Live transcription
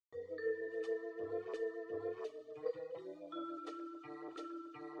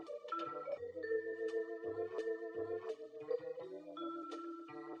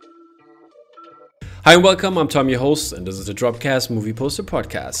Hi and welcome, I'm Tom, your host, and this is the Dropcast Movie Poster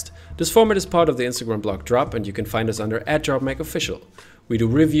Podcast. This format is part of the Instagram blog Drop, and you can find us under @DropMacOfficial. We do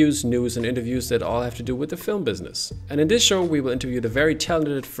reviews, news, and interviews that all have to do with the film business. And in this show, we will interview the very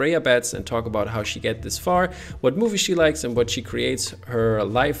talented Freya Betts and talk about how she get this far, what movies she likes, and what she creates her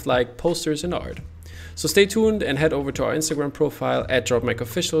life-like posters and art. So stay tuned and head over to our Instagram profile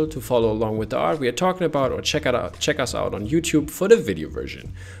 @DropMacOfficial to follow along with the art we are talking about, or check us out on YouTube for the video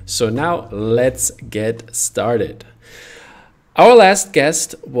version. So now let's get started. Our last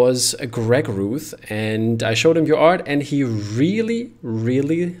guest was Greg Ruth, and I showed him your art and he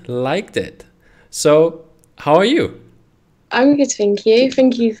really liked it. So how are you? I'm good, thank you.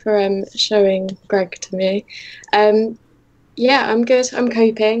 Thank you for showing Greg to me. Yeah, I'm good. I'm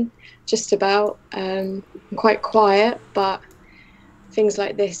coping. Just about. I'm quite quiet, but things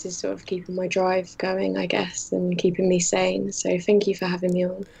like this is sort of keeping my drive going, I guess, and keeping me sane. So thank you for having me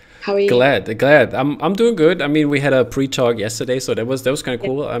on. How are you? Glad. I'm doing good. I mean, we had a pre-talk yesterday, so that was kind of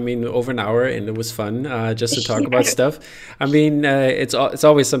cool. I mean, over an hour, and it was fun just to talk about stuff. I mean, it's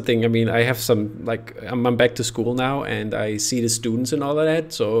always something. I mean, I have some, like, I'm back to school now, and I see the students and all of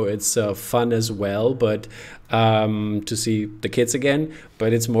that, so it's fun as well. But to see the kids again,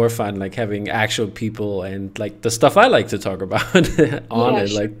 but it's more fun like having actual people and like the stuff I like to talk about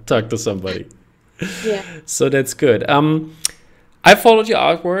like talk to somebody. Yeah. So that's good. I followed your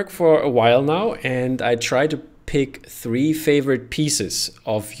artwork for a while now, and I tried to pick 3 favorite pieces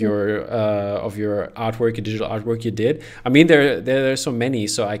of your artwork, your digital artwork you did. I mean, there are so many,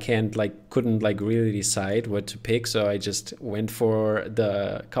 so I couldn't really decide what to pick. So I just went for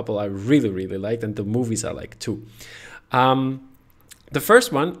the couple I really liked, and the movies I like too. The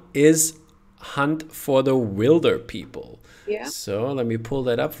first one is Hunt for the Wilder People. Yeah. So let me pull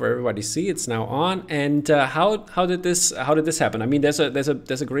that up for everybody to see. It's now on. And how did this happen? I mean, there's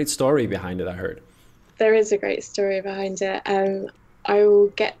a great story behind it, I heard. There is a great story behind it. I will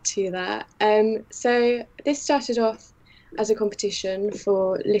get to that. So this started off as a competition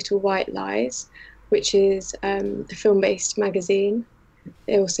for Little White Lies, which is a film-based magazine.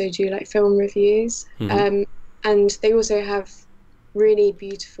 They also do like film reviews, and they also have really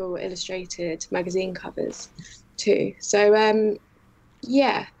beautiful illustrated magazine covers too. So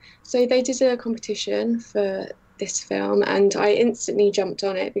so they did a competition for this film, and I instantly jumped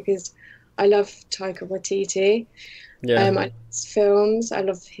on it because I love Taika Waititi. I love his films, I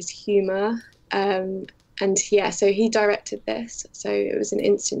love his humour, and so he directed this, so it was an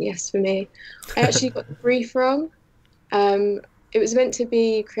instant yes for me. I actually got the brief wrong. It was meant to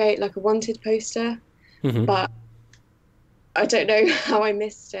create like a wanted poster, but I don't know how I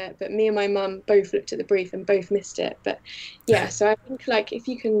missed it, but me and my mum both looked at the brief and both missed it. But yeah, so I think like if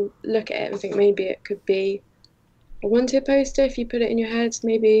you can look at it and think maybe it could be a wanted poster, if you put it in your head,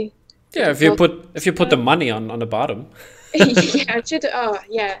 maybe. Yeah, if you put the money on the bottom. Yeah, I should. Oh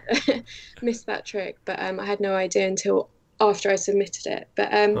yeah, missed that trick. But I had no idea until after I submitted it.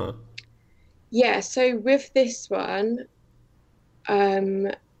 But yeah, so with this one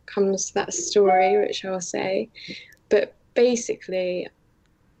comes that story, which I'll say. But basically,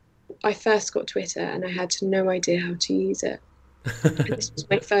 I first got Twitter and I had no idea how to use it. This was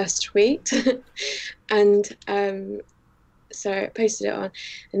my first tweet, and so I posted it on,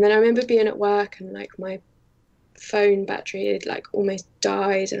 and then I remember being at work and like my phone battery had like almost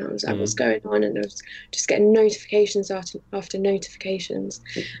died, and I was like, what's going on? And I was just getting notifications after notifications,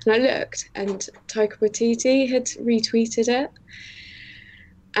 and I looked, and Taika Waititi had retweeted it.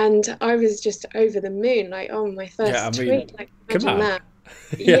 And I was just over the moon, like, oh, my first tweet, like, imagine that.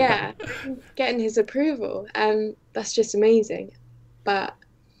 Yeah, getting his approval. That's just amazing. But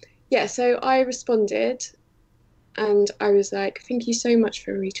yeah, so I responded, and I was like, thank you so much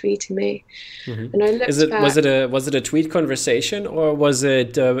for retweeting me. And I looked back. Was it a tweet conversation, or was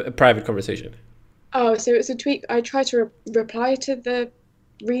it a private conversation? Oh, so it was a tweet. I tried to reply to the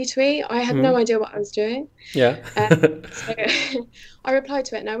retweet. I had no idea what I was doing. Yeah. So I replied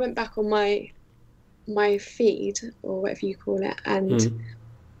to it, and I went back on my feed, or whatever you call it, and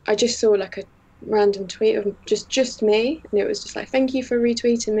I just saw like a random tweet of just me, and it was just like, thank you for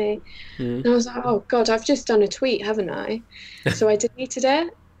retweeting me. And I was like, oh god, I've just done a tweet, haven't I? So I deleted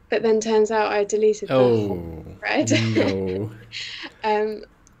it, but then turns out I deleted the whole thread. No.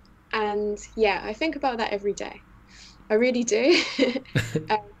 And yeah, I think about that every day. I really do.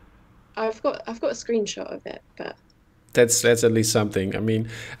 I've got a screenshot of it, but that's at least something. I mean,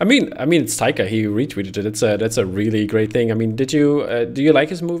 it's Taika. He retweeted it. That's a really great thing. I mean, do you like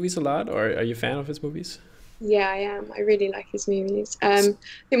his movies a lot, or are you a fan of his movies? Yeah, I am. I really like his movies. I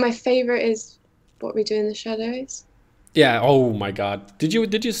think my favorite is What We Do in the Shadows. Yeah. Oh my God. Did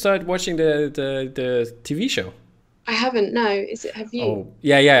you start watching the TV show? I haven't. No, is it? Have you? Oh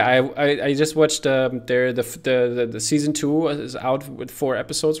yeah, yeah. I just watched the season 2 is out with 4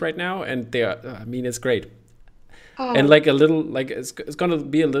 episodes right now, and they are, I mean, it's great. And Oh, like a little, like it's gonna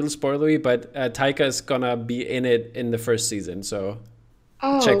be a little spoilery, but Taika is gonna be in it in the first season, so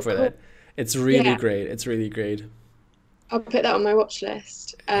check oh, for cool. that. It's really Yeah, great. It's really great. I'll put that on my watch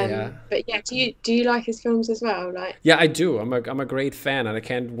list. Yeah. But yeah, do you like his films as well? Like, Yeah, I do. I'm a great fan, and I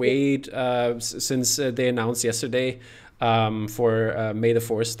can't yeah. wait since they announced yesterday for May the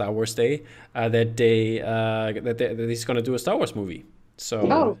 4th, Star Wars Day, that he's gonna do a Star Wars movie.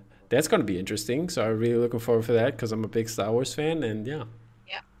 So Oh, that's gonna be interesting. So I'm really looking forward for that because I'm a big Star Wars fan, and yeah.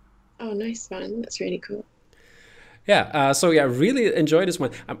 yeah. Oh, nice one. That's really cool. Yeah, so yeah, really enjoy this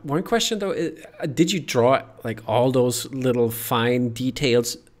one. One question though, did you draw like all those little fine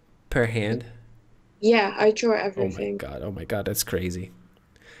details per hand? Yeah, I draw Oh my everything. God, oh my God, that's crazy.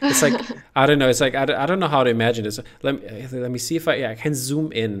 It's like, I don't know, it's like I don't know how to imagine this. Let me see if I can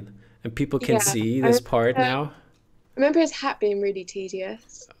zoom in and people can Yeah, see I this part remember, now. I remember his hat being really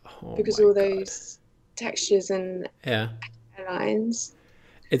tedious Oh because my all God. those textures and Yeah, lines,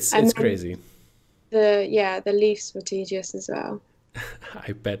 it's and it's then crazy. the leaves were tedious as well.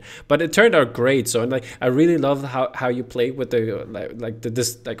 I bet, but it turned out great. So, and like, I really love how you played with the like the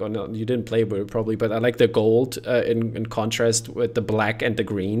this like, oh no, you didn't play with it probably, but I like the gold in contrast with the black and the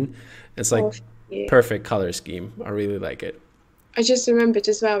green. It's like Oh, thank you. perfect color scheme. I really like it. I just remembered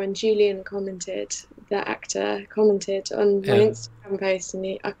as well when Julian commented, the actor commented on my Yeah, Instagram post, and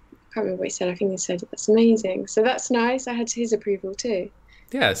I can't remember what he said. I think he said that's amazing. So that's nice. I had his approval too.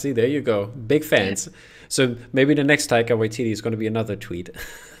 yeah. See, there you go. Big Yeah. fans. So maybe the next Taika Waititi is going to be another tweet.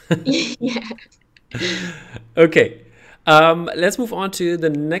 Yeah. Okay. Let's move on to the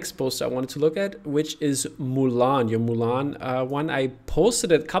next poster I wanted to look at, which is Mulan. Your Mulan one. I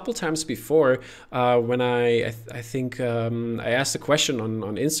posted it a couple times before when I think I asked a question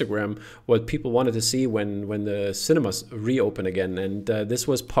on Instagram what people wanted to see when the cinemas reopen again, and this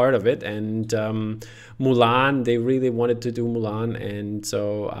was part of it. And Mulan, they really wanted to do Mulan, and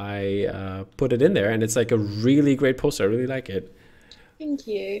so I put it in there, and it's like a really great poster. I really like it. Thank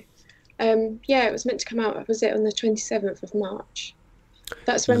you. Yeah, it was meant to come out. Was it on the 27th of March?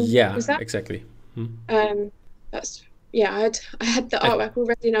 That's when Yeah, was that? exactly. Hmm. Um, that's yeah. I had the I, artwork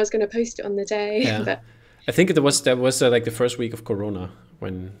already, and I was going to post it on the day, yeah. but I think that was like the first week of Corona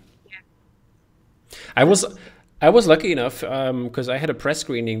when yeah, I was that's I was lucky enough because I had a press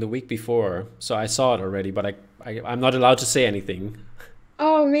screening the week before, so I saw it already, but I'm not allowed to say anything.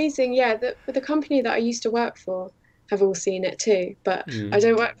 oh amazing. Yeah, the company that I used to work for have all seen it too, but I Mm.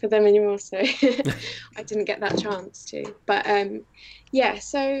 don't work for them anymore, so I didn't get that chance to. But yeah,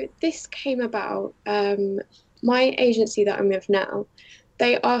 so this came about. My agency that I'm with now,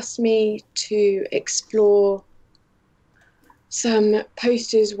 they asked me to explore some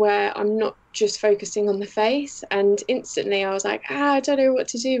posters where I'm not just focusing on the face, and instantly I was like, I don't know what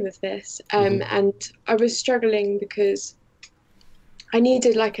to do with this. Hmm. And I was struggling because I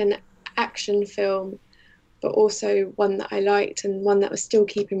needed like an action film, but also one that I liked and one that was still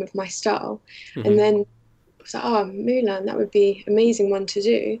keeping with my style. And Hmm. then I was like, oh, Mulan, that would be an amazing one to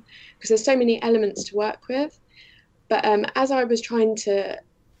do because there's so many elements to work with. But as I was trying to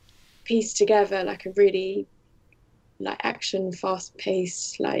piece together like a really like action, fast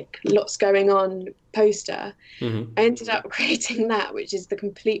paced, like lots going on poster, Hmm. I ended up creating that, which is the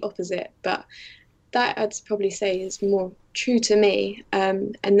complete opposite. But that I'd probably say is more true to me.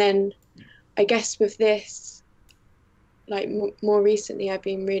 And then I guess with this, like more recently, I've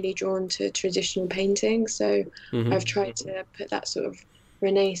been really drawn to traditional painting. So I've Hmm. tried to put that sort of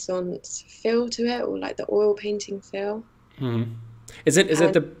Renaissance feel to it, or like the oil painting feel. Hmm. Is it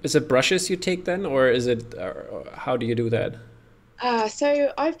And brushes you take then, or is it how do you do that?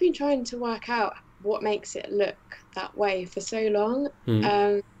 so I've been trying to work out what makes it look that way for so long. Hmm.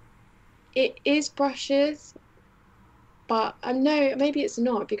 Um, it is brushes, but no, maybe it's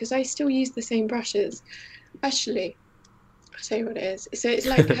not because I still use the same brushes. Actually, I'll tell you what it is. So it's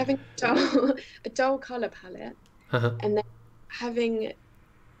like having a dull color palette, Uh-huh. and then having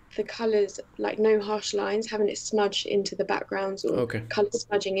the colors like no harsh lines, having it smudge into the backgrounds or Okay. colors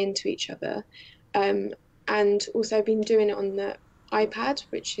smudging into each other. Um, and also I've been doing it on the iPad,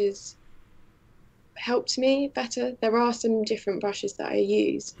 which has helped me better. There are some different brushes that I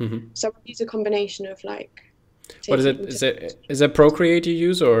use, Hmm. so I use a combination of like What is taking it? it into Is it Procreate you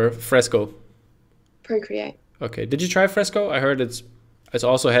use or Fresco? Procreate. Okay. Did you try Fresco? I heard it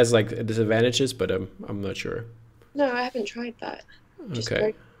also has like disadvantages, but I'm not sure. No, I haven't tried that. Just Okay.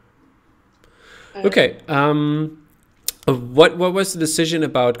 Pro. Um, Okay. What was the decision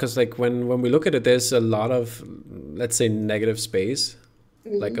about? Because like when we look at it, there's a lot of, let's say, negative space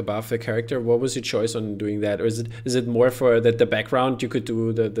like above the character. What was your choice on doing that, or is it more for the background? You could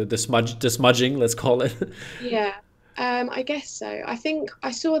do the smudging, let's call it. Yeah, I guess so. I think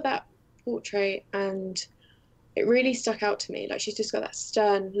I saw that portrait and it really stuck out to me. Like she's just got that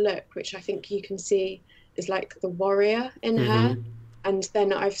stern look, which I think you can see is like the warrior in her. Mm-hmm. And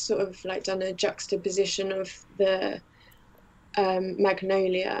then I've sort of like done a juxtaposition of the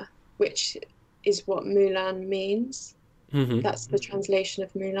magnolia, which is what Mulan means. Mm-hmm. That's the translation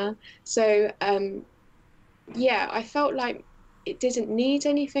of Mulan. So yeah, I felt like it didn't need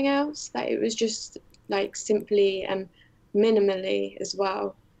anything else. That it was just like simply and minimally as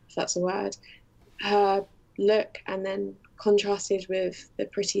well, if that's a word, her look, and then contrasted with the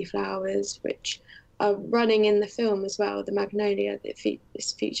pretty flowers, which are running in the film as well. The magnolia that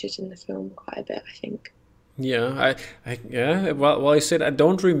is featured in the film quite a bit, I think. Yeah, yeah. Well, I said I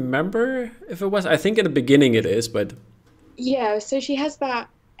don't remember if it was. I think in the beginning it is, but Yeah, so she has that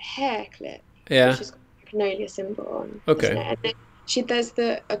hair clip, which yeah. has got a magnolia symbol on, isn't Okay. it? And then there's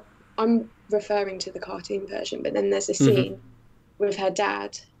I'm referring to the cartoon version, but then there's a Mm-hmm. scene with her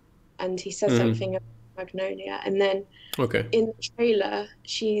dad, and he says Mm-hmm. something about magnolia, and then Okay. in the trailer,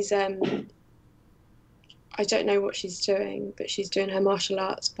 she's I don't know what she's doing, but she's doing her martial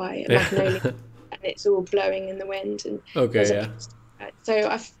arts by a magnolia, Yeah. and it's all blowing in the wind, and there's Okay. a Yeah. poster.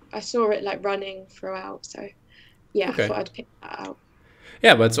 So I saw it like running throughout. So yeah, I Okay. thought I'd pick that out.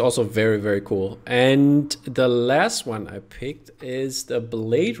 Yeah, but it's also very, very cool. And the last one I picked is the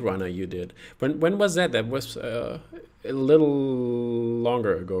Blade Runner you did. When was that? That was a little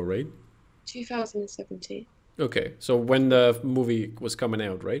longer ago, right? 2017. Okay, so when the movie was coming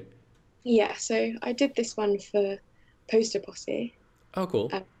out, right? Yeah, so I did this one for Poster Posse. Oh, cool.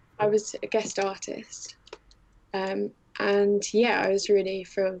 Um, I was a guest artist. And yeah, I was really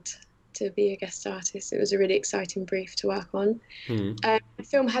thrilled to be a guest artist. It was a really exciting brief to work on. Hmm. The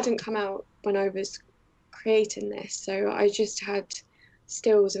film hadn't come out when I was creating this, so I just had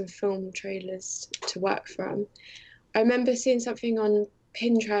stills and film trailers to work from. I remember seeing something on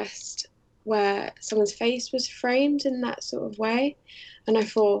Pinterest where someone's face was framed in that sort of way, and I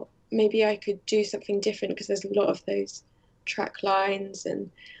thought maybe I could do something different because there's a lot of those track lines,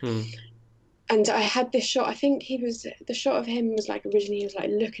 Hmm. and I had this shot. I think the shot of him was like originally he was like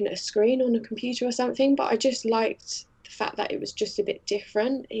looking at a screen on a computer or something, but I just liked the fact that it was just a bit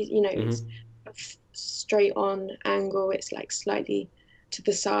different. It's Hmm. a straight on angle, it's like slightly to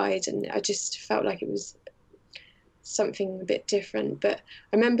the side, and I just felt like it was something a bit different. But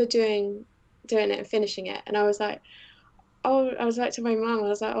I remember doing it and finishing it, and I was like to my mum, I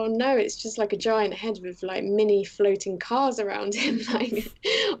was like, oh no, it's just like a giant head with like mini floating cars around him. Like,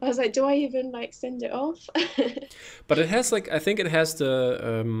 I was like, do I even like send it off? But it has like I think it has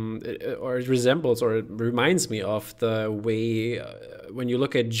or it resembles or it reminds me of the way when you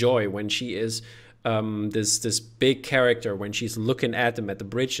look at Joy when she is this big character when she's looking at them at the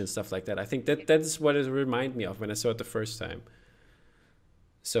bridge and stuff like that. I think that is what it reminded me of when I saw it the first time.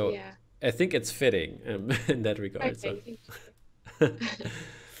 So Yeah. I think it's fitting in that regard. So Okay, thank you.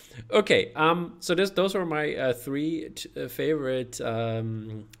 okay, so those are my three favorite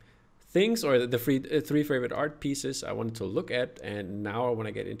things, or the three favorite art pieces I wanted to look at, and now I want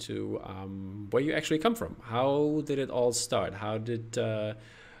to get into where you actually come from. How did it all start? How did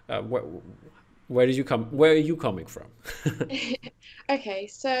where, where did you come? Where are you coming from? Okay,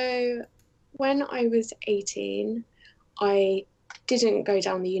 so when I was 18, I didn't go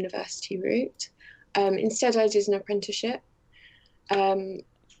down the university route. Instead, I did an apprenticeship. Um,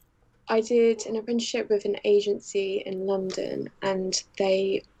 I did an apprenticeship with an agency in London, and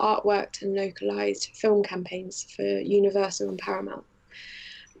they artworked and localized film campaigns for Universal and Paramount.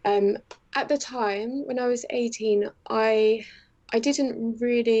 Um, at the time, when I was 18, I didn't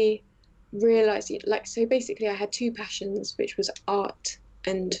really realize it. Like, so basically, I had two passions, which was art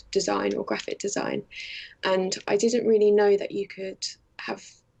and design or graphic design, and I didn't really know that you could have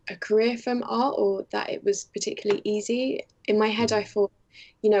a career from art or that it was particularly easy. In my head, I thought,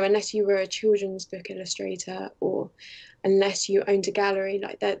 unless you were a children's book illustrator or unless you owned a gallery,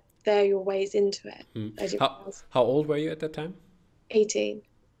 like that, they're your ways into it. Mm. I didn't How realize. how old were you at that time? 18.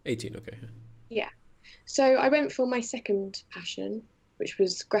 18. Okay. Yeah. So I went for my second passion, which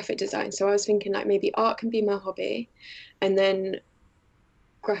was graphic design. So I was thinking like maybe art can be my hobby and then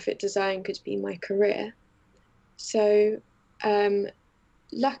graphic design could be my career. So um,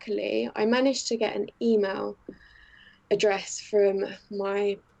 luckily, I managed to get an email address from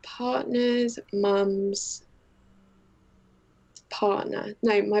my partner's mum's partner.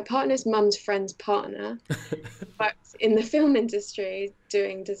 No, my partner's mum's friend's partner works in the film industry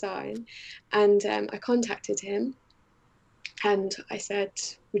doing design. And I contacted him and I said,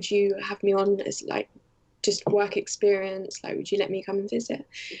 would you have me on as like just work experience? Like, would you let me come and visit?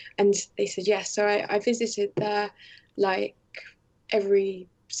 And they said yes. So I visited there like every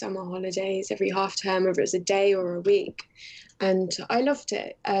summer holidays, every half term, whether it was a day or a week. And I loved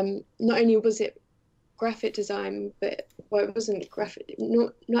it. Not only was it graphic design, but well, it wasn't graphic.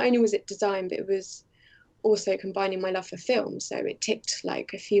 Not only was it design, but it was also combining my love for film. So it ticked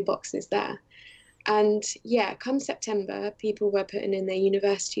like a few boxes there. And yeah, come September, people were putting in their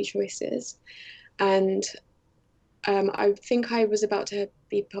university choices, and I think I was about to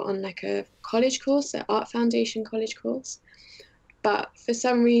be put on like a college course, an art foundation college course. But for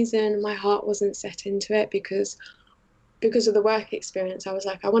some reason, my heart wasn't set into it because of the work experience. I was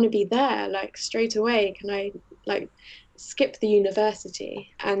like, I want to be there, like straight away. Can I like skip the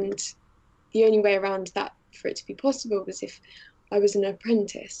university? And the only way around that for it to be possible was if I was an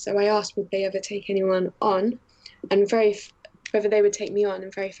apprentice. So I asked would they ever take anyone on, and whether they would take me on,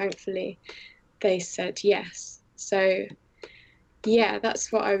 and very thankfully they said yes. So yeah,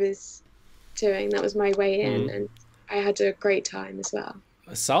 that's what I was doing. That was my way in, and I had a great time as well.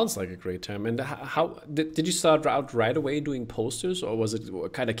 It sounds like a great time. And how did you start out right away doing posters, or was it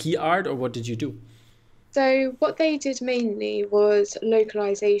kind of key art, or what did you do? So what they did mainly was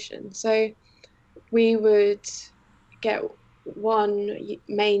localization. So we would get one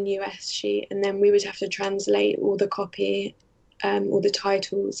main US sheet, and then we would have to translate all the copy, all the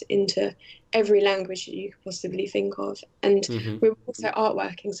titles into every language you could possibly think of. And we were also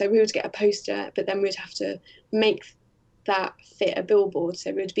artworking, so we would get a poster, but then we'd have to make that fit a billboard.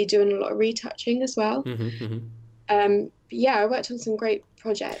 So we'd be doing a lot of retouching as well. Yeah, I worked on some great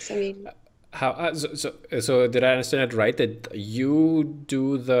projects. I mean, how so did I understand it right that you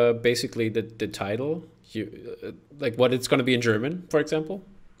do basically the title, you like what it's going to be in German, for example?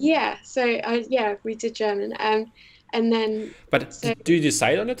 Yeah, so we did German, and then. But do you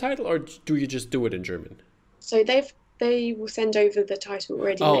decide on the title, or do you just do it in German? So they will send over the title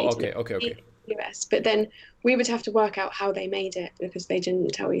already made. Oh, okay. US, but then we would have to work out how they made it because they didn't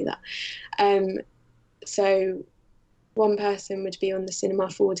tell you that. So one person would be on the Cinema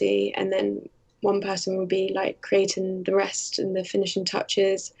 4D, and then one person would be like creating the rest and the finishing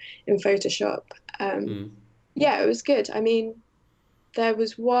touches in Photoshop. Yeah, it was good. I mean, there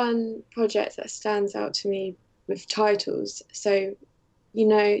was one project that stands out to me with titles. So,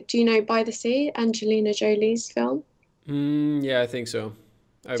 do you know By the Sea, Angelina Jolie's film? Yeah, I think so.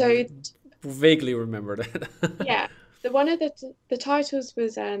 So vaguely remember that. yeah, one of the titles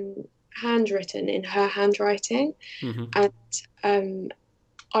was handwritten in her handwriting, and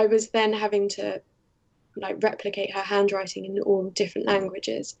I was then having to like replicate her handwriting in all different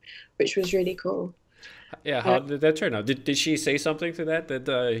languages, which was really cool. Yeah, how did that turn out? Did she say something to that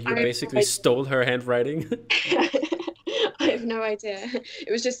you basically stole her handwriting? I have no idea.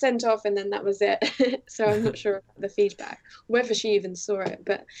 It was just sent off and then that was it. So I'm not sure about the feedback, whether she even saw it.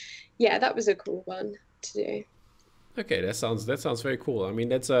 But yeah, that was a cool one to do. Okay, that sounds very cool. I mean,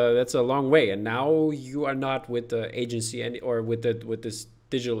 that's a long way. And now you are not with the agency or with this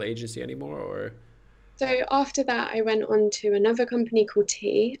digital agency anymore, or? So after that, I went on to another company called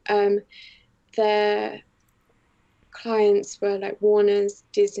T. Their clients were like Warner's,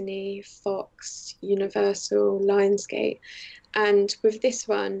 Disney, Fox, Universal, Lionsgate. And with this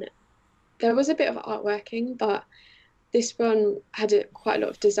one, there was a bit of artworking, but this one had quite a lot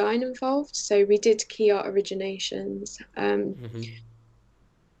of design involved. So we did key art originations.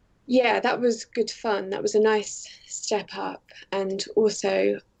 Yeah, that was good fun. That was a nice step up. And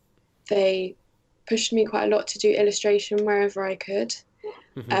also they pushed me quite a lot to do illustration wherever I could.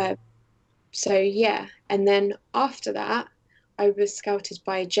 So yeah, and then after that, I was scouted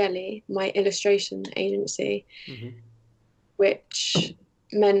by Jelly, my illustration agency, which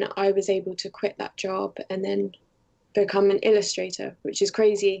meant I was able to quit that job and then become an illustrator, which is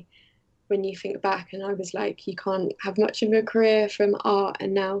crazy when you think back. And I was like, you can't have much of a career from art,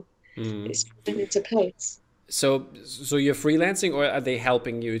 and now it's fallen into place. So you're freelancing, or are they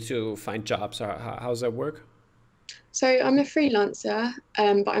helping you to find jobs? How's that work? So I'm a freelancer,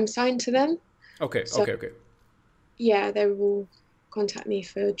 but I'm signed to them. Okay. Yeah, they will contact me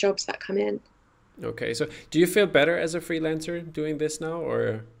for jobs that come in. Okay, so do you feel better as a freelancer doing this now,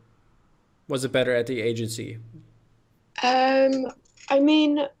 or was it better at the agency? I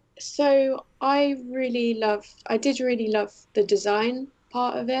mean, so I did really love the design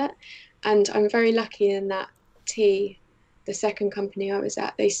part of it, and I'm very lucky in that the second company I was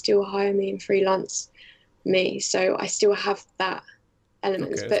at, they still hire me in freelance me. So I still have that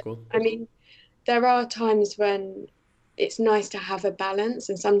elements. Okay, that's But cool. I mean, there are times when it's nice to have a balance,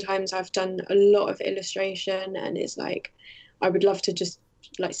 and sometimes I've done a lot of illustration and it's like I would love to just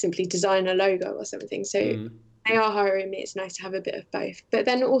like simply design a logo or something. So Mm. they are hiring me, it's nice to have a bit of both. But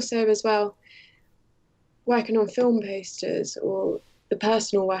then also as well, working on film posters or the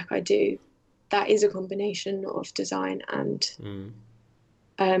personal work I do, that is a combination of design and Mm.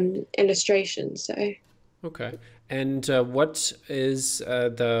 illustration. So Okay. And what is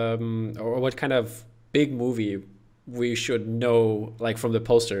or what kind of big movie we should know, like from the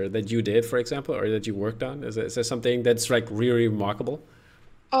poster that you did, for example, or that you worked on? Is there something that's like really remarkable?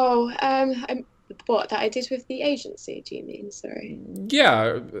 oh, what that I did with the agency, do you mean? Sorry.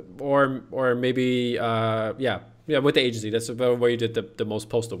 Yeah, or maybe yeah, with the agency. That's about where you did the most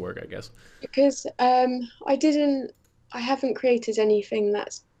poster work, I guess. Because I haven't created anything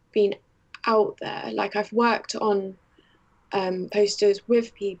that's been out there. Like I've worked on posters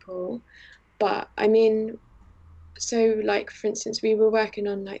with people, but I mean, so like for instance, we were working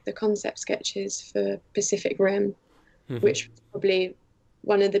on like the concept sketches for Pacific Rim, Hmm. which was probably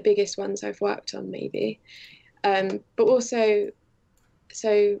one of the biggest ones I've worked on, maybe. But also,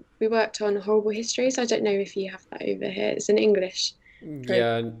 so we worked on Horrible Histories. I don't know if you have that over here. It's an English program.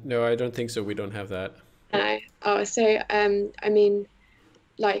 Yeah, no, I don't think so. We don't have that. No. Oh, so I mean,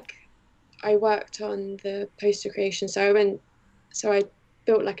 like I worked on the poster creation. So I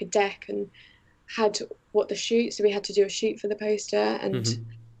built like a deck and had what the shoot. So we had to do a shoot for the poster and Hmm.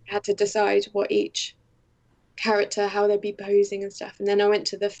 had to decide what each character, how they'd be posing and stuff. And then I went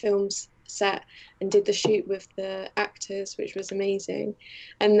to the film's set and did the shoot with the actors, which was amazing.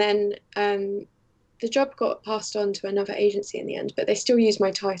 And then the job got passed on to another agency in the end, but they still used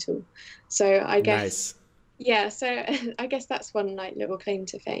my title. So I guess, Nice. yeah, so I guess that's one like little claim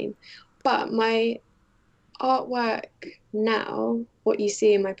to fame. But my artwork now, what you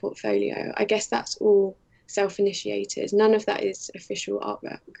see in my portfolio, I guess that's all self-initiated. None of that is official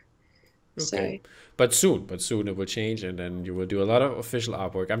artwork. Okay, So but soon it will change, and then you will do a lot of official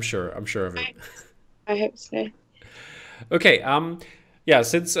artwork. I'm sure of it. I hope so. Okay. Yeah.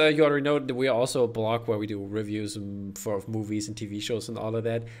 Since you already know that we are also a blog where we do reviews for movies and TV shows and all of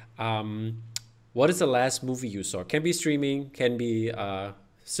that. What is the last movie you saw? Can be streaming, can be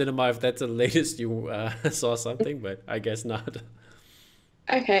cinema if that's the latest you saw something, but I guess not.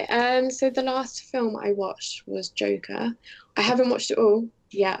 Okay, so the last film I watched was Joker. I haven't watched it all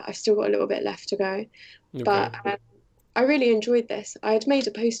yet. I've still got a little bit left to go, Okay. but I really enjoyed this. I had made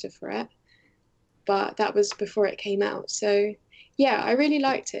a poster for it, but that was before it came out. So yeah, I really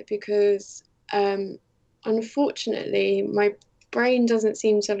liked it because unfortunately my brain doesn't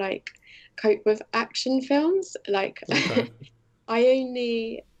seem to like cope with action films. Like Okay. I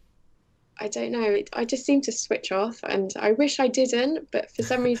only I don't know. I just seem to switch off, and I wish I didn't, but for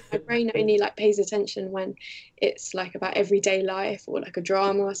some reason, my brain only like pays attention when it's like about everyday life or like a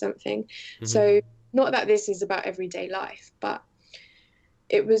drama or something. Hmm. So, not that this is about everyday life, but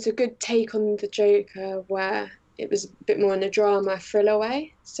it was a good take on the Joker where it was a bit more in a drama thriller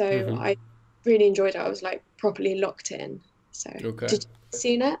way. So, Hmm. I really enjoyed it. I was like properly locked in. So, Okay. did you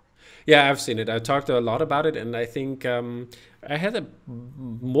seen it? Yeah, I've seen it. I talked a lot about it, and I think I had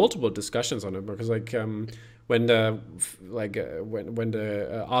multiple discussions on it because, like, when the when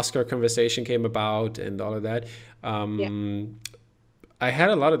the Oscar conversation came about and all of that, Yeah. um, I had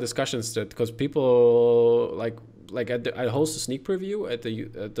a lot of discussions that because people I host a sneak preview at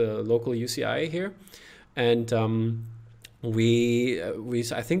the local UCI here, and we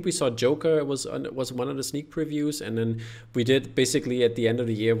I think we saw Joker was one of the sneak previews, and then we did basically at the end of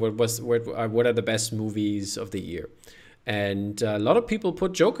the year what are the best movies of the year, and a lot of people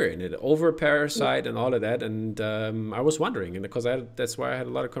put Joker in it over Parasite and all of that, and I was wondering, and because that's why I had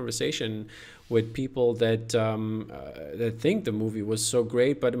a lot of conversation with people that think the movie was so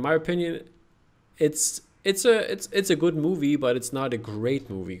great, but in my opinion, it's a good movie, but it's not a great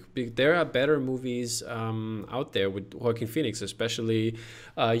movie. There are better movies out there with Joaquin Phoenix, especially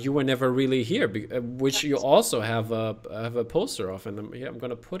You Were Never Really Here, which you also have a poster of, and I'm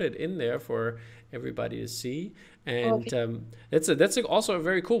gonna put it in there for everybody to see. Oh, And that's also a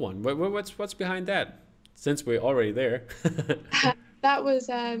very cool one. What's behind that? Since we're already there. that was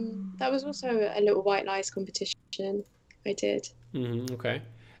also a little white lies competition I did. Okay.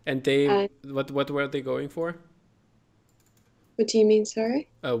 And they And what were they going for? what do you mean, sorry?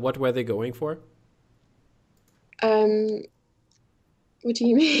 What were they going for? Um, what do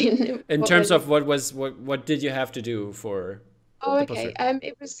you mean? In What were terms they? of what did you have to do for Oh, the okay. poster?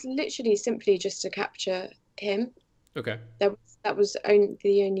 It was literally simply just to capture him. Okay. That was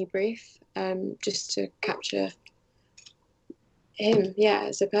the only brief, just to capture him, yeah,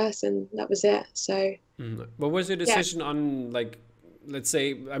 as a person. That was it. So What was your yeah, decision on, like, let's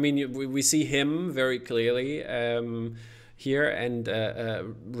say, I mean, we see him very clearly here, and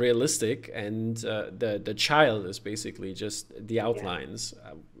realistic, and the child is basically just the yeah. outlines.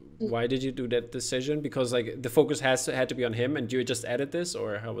 Why did you do that decision? Because like the focus had to be on him, and you just added this,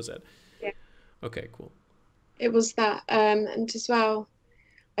 or how was it? Yeah. Okay, cool. It was that, and as well,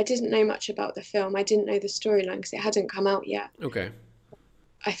 I didn't know much about the film. I didn't know the storyline because it hadn't come out yet. Okay.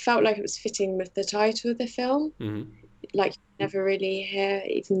 I felt like it was fitting with the title of the film. Hmm. Like, you never really hear,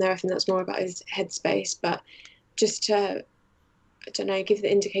 even though I think that's more about his headspace, but just to, I don't know, give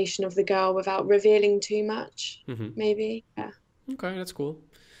the indication of the girl without revealing too much, Hmm. maybe. Yeah. Okay, that's cool.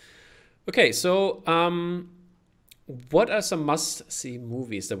 Okay, so what are some must-see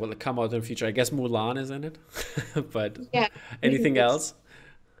movies that will come out in the future? I guess Mulan is in it, but Yeah. anything else?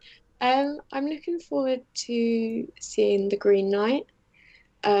 I'm looking forward to seeing The Green Knight.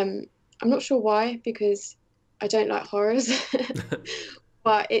 Um, I'm not sure why, because I don't like horrors,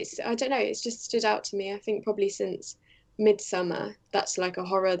 but I don't know, it's just stood out to me. I think probably since Midsummer, that's like a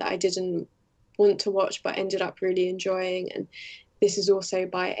horror that I didn't want to watch, but ended up really enjoying. And this is also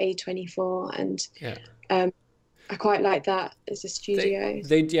by A24, and Yeah. um, I quite like that as a studio.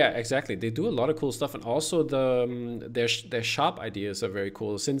 They yeah, exactly. They do a lot of cool stuff, and also their shop ideas are very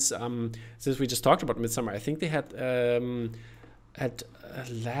cool. Since we just talked about Midsummer, I think they had at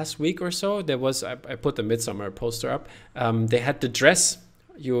last week or so, there was, I put the Midsummer poster up. They had the dress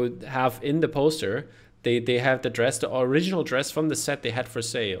you have in the poster. They have the dress, the original dress from the set they had for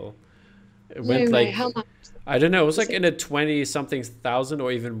sale. It No went way, like, how much I don't know, it was is like it? in a 20 something thousand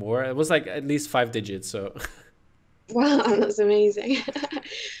or even more. It was like at least five digits. So Wow, that's amazing.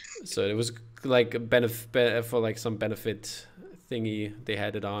 so it was like a benefit for like some benefit thingy they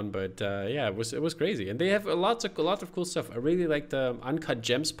had it on, but yeah, it was crazy, and they have a lot of cool stuff. I really like the uncut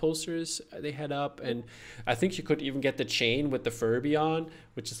gems posters they had up, and I think you could even get the chain with the Furby on,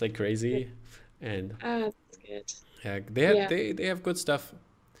 which is like crazy. And That's good. yeah, Yeah. they have good stuff.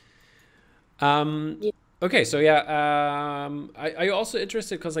 Um, Yeah. okay, so yeah, are you also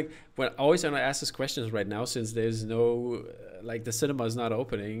interested? Because like when I ask these questions right now, since there's no like the cinema is not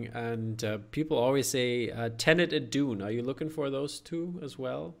opening, and people always say Tenet and Dune. Are you looking for those two as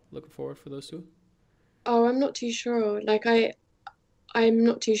well? Looking forward for those two? Oh, I'm not too sure. I'm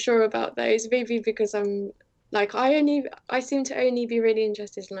not too sure about those. Maybe because I seem to only be really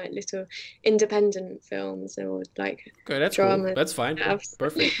interested in like little independent films or like Okay, that's cool. dramas That's fine. and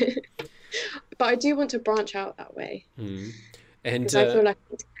Perfect. stuff. But I do want to branch out that way Hmm. And because I feel like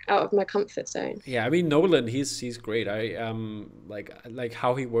I need to get out of my comfort zone. yeah, I mean Nolan, he's great. I like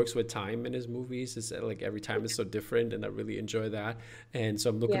how he works with time in his movies. Is like every time is so different, and I really enjoy that. And so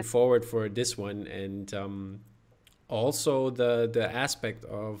I'm looking Yeah. forward for this one, and also the aspect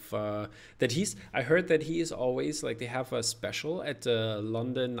of that he's. I heard that he is always like they have a special at the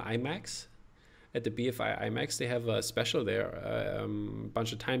London IMAX. At the BFI IMAX, they have a special there a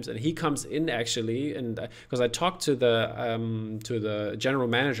bunch of times, and he comes in actually, and because I talked to the general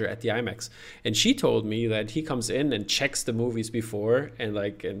manager at the IMAX, and she told me that he comes in and checks the movies before and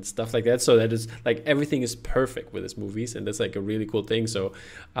like and stuff like that, so that is like everything is perfect with his movies, and that's like a really cool thing. So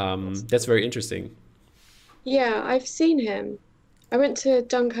that's very interesting. Yeah, I've seen him. I went to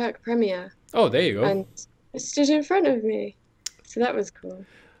Dunkirk premiere Oh, there you go. and he stood in front of me. So that was cool.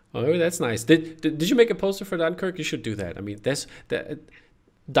 Oh, that's nice. Did you make a poster for Dunkirk? You should do that. I mean, that's the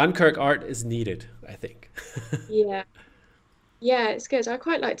Dunkirk art is needed, I think. Yeah. Yeah, it's good. I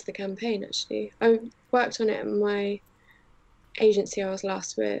quite liked the campaign actually. I worked on it at my agency I was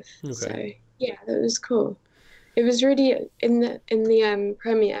last with. Okay. So yeah, that was cool. It was really in the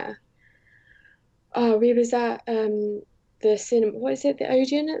premiere. Oh, we was at the cinema. What is it? The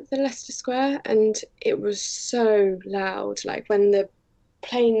Odeon at the Leicester Square, and it was so loud. Like when the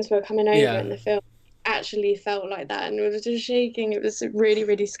planes were coming over Yeah. in the film, actually felt like that, and it was just shaking. It was really,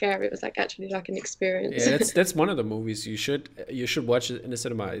 really scary. It was like actually like an experience. Yeah, that's one of the movies you should watch it in the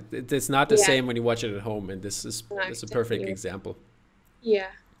cinema. It's not the Yeah, same when you watch it at home, and no, this is a perfect definitely. example.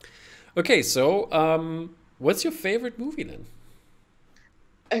 Yeah. Okay, so what's your favorite movie then?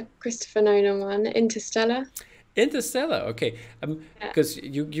 A Christopher Nolan one, Interstellar. Interstellar. Okay, Yeah. because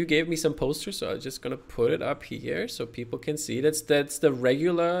you gave me some posters, so I'm just gonna put it up here so people can see. That's the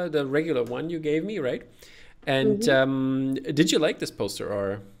regular one you gave me, right? And hmm did you like this poster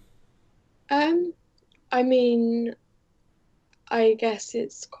or? Um, I mean, I guess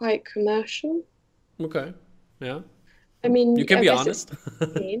it's quite commercial. Okay, yeah. I mean, You can I be guess it's honest. the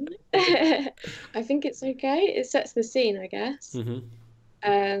scene. I think it's okay. It sets the scene, I guess. Hmm.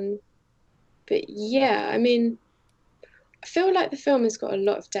 Um, but yeah, I mean, I feel like the film has got a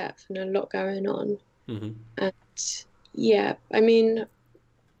lot of depth and a lot going on. Hmm. And yeah, I mean,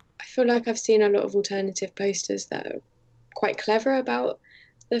 I feel like I've seen a lot of alternative posters that are quite clever about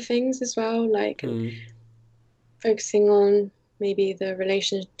the things as well, like and Mm. focusing on maybe the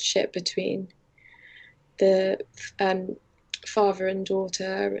relationship between the um, father and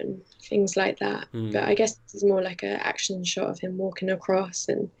daughter and things like that. But Mm. I guess this is more like an action shot of him walking across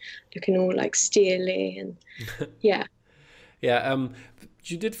and looking all like steely and yeah. Yeah.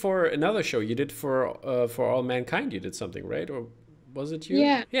 You did for another show. You did for All Mankind. You did something, right? Or was it you?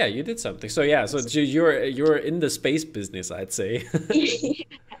 Yeah. Yeah, you did something. So yeah, so you're in the space business, I'd say.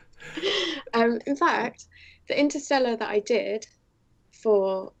 In fact, the Interstellar that I did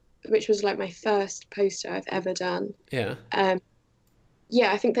for, which was like my first poster I've ever done. Yeah. Um,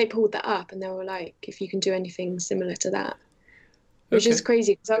 yeah, I think they pulled that up and they were like, if you can do anything similar to that, which is Okay.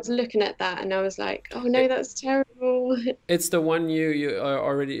 crazy because I was looking at that and I was like, oh no, It, that's terrible. it's the one you are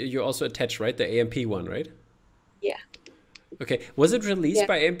already you also attached, right? The AMP one, right? Yeah, Okay. Was it released yeah.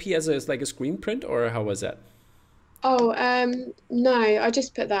 by AMP as like a screen print, or how was that? Oh, no, I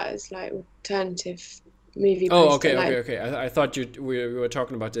just put that as like alternative movie Oh, poster, okay, okay, like okay. I thought we were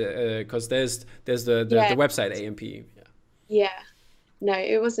talking about the because there's the yeah, website AMP. Yeah. yeah. No,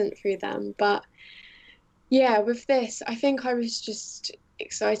 it wasn't through them, but yeah, with this, I think I was just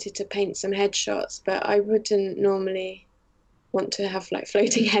excited to paint some headshots, but I wouldn't normally want to have like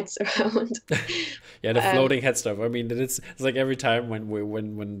floating heads around. Yeah, the Um, floating head stuff. I mean, it's like every time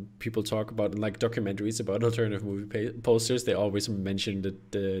when people talk about like documentaries about alternative movie posters, they always mention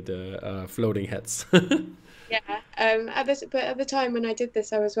the floating heads. yeah. At the time when I did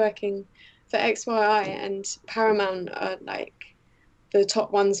this, I was working for XYI, and Paramount are like the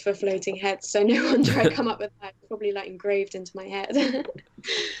top ones for floating heads. So no wonder I come up with that. It's probably like engraved into my head.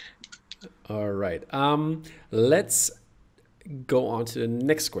 All right. Let's go on to the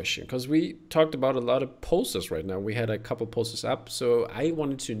next question because we talked about a lot of posters right now. We had a couple posters up, so I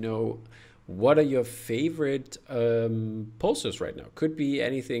wanted to know what are your favorite posters right now? Could be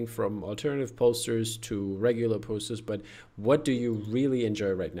anything from alternative posters to regular posters, but what do you really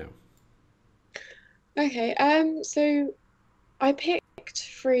enjoy right now? Okay, so I picked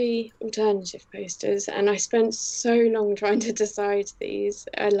three alternative posters and I spent so long trying to decide these,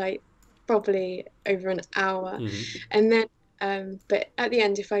 like probably over an hour. Hmm. And then, but at the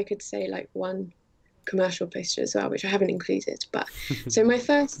end, if I could say like one commercial poster as well, which I haven't included. But so my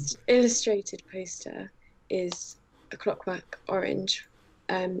first illustrated poster is A Clockwork Orange.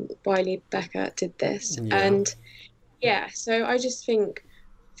 Wiley Becker did this. Yeah. And yeah, so I just think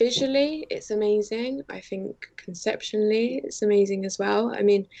visually it's amazing. I think conceptually it's amazing as well. I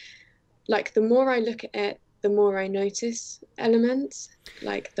mean, like the more I look at it, the more I notice elements,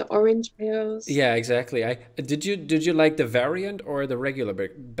 like the orange peels. Yeah, exactly. I did you like the variant or the regular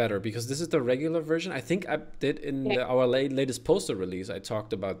better? Because this is the regular version. I think I did in Yeah, our latest poster release. I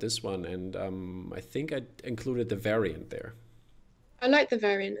talked about this one, and I think I included the variant there. I like the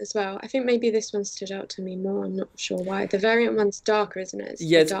variant as well. I think maybe this one stood out to me more. I'm not sure why. The variant one's darker, isn't it? It's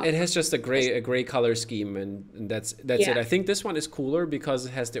Yeah, the it dark one. has just a gray color scheme, and that's it. Yeah, I think this one is cooler because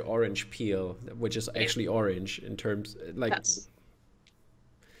it has the orange peel, which is yeah. actually orange in terms like That's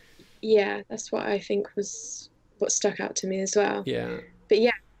yeah, that's what I think was what stuck out to me as well. yeah, But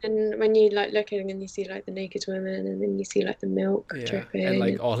yeah, and when you like looking and you see like the naked woman and then you see like the milk yeah, and dripping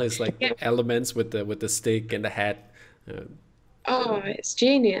like and all his like yeah. elements with the stick and the hat uh, Oh, it's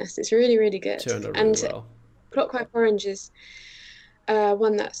genius. It's really, really good. turned out really And well. Clockwork Orange is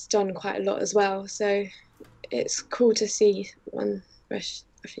one that's done quite a lot as well. So it's cool to see one where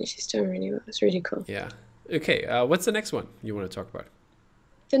I think she's done really well. It's really cool. Yeah. Okay. What's the next one you want to talk about?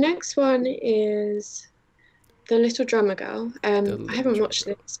 The next one is The Little Drummer Girl. The I Little haven't Drummer watched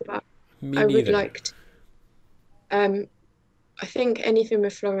Girl. this, but Me I would neither. like to. Um, I think anything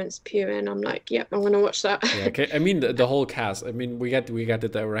with Florence Pugh in, I'm like, yep, I want to watch that. Yeah, okay. I mean the whole cast. I mean we got the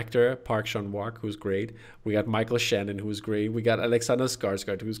director Park Chan Wook who's great. We got Michael Shannon who's great. We got Alexander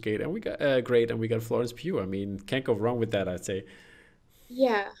Skarsgård who's great, and we got great, and we got Florence Pugh. I mean can't go wrong with that. I'd say.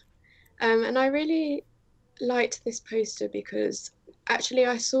 Yeah. And I really liked this poster because actually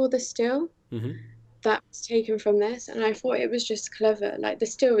I saw the still Hmm. that was taken from this and I thought it was just clever. Like the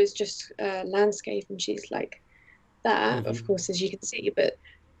still is just landscape and she's like that, of Hmm. course, as you can see, but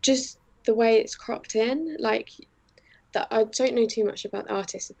just the way it's cropped in, like that I don't know too much about the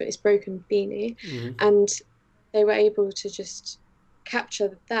artist, but it's Broken Beanie Hmm. and they were able to just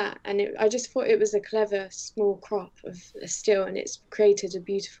capture that, and I just thought it was a clever small crop of a still, and it's created a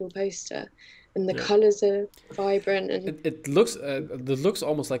beautiful poster, and the Yeah. colors are vibrant, and It looks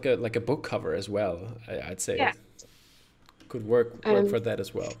almost like a book cover as well. I'd say yeah, it could work for that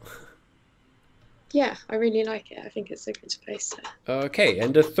as well. yeah, I really like it. I think it's a good poster. Okay,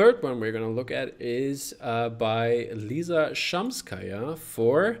 and the third one we're gonna look at is by Lisa Shamskaya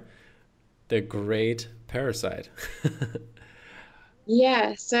for the Great Parasite.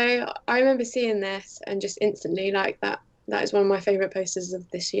 Yeah, so I remember seeing this and just instantly like that is one of my favorite posters of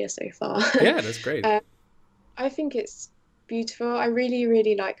this year so far. Yeah, that's great. I think it's beautiful. I really,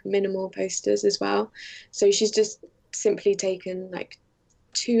 really like minimal posters as well. So she's just simply taken like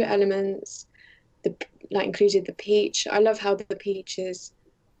two elements, the like included the peach. I love how the peach is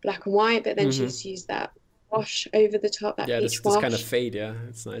black and white, but then Hmm. she's used that wash over the top, that Yeah, this peach this kind of wash. fade. Yeah,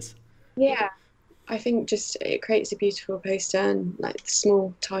 it's nice. Yeah, I think just it creates a beautiful poster and like the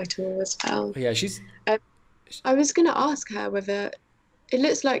small title as well. Yeah, she's Um, I was gonna ask her whether it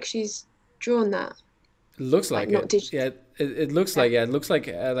looks like she's drawn that, looks like like not it. digital. Yeah, it looks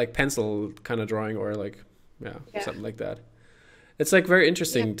Yeah, like pencil kind of drawing or like yeah yeah, something like that. It's like very yeah.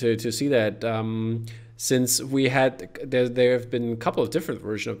 interesting to see that since we had there have been a couple of different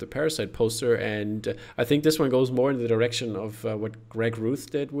versions of the Parasite poster, and I think this one goes more in the direction of what Greg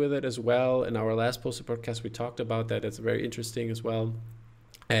Ruth did with it as well. In our last poster podcast, we talked about that. It's very interesting as well.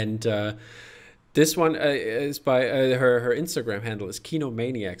 And this one is by her Instagram handle is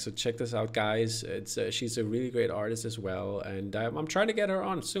Kinomaniac. So check this out, guys. It's she's a really great artist as well, and I'm trying to get her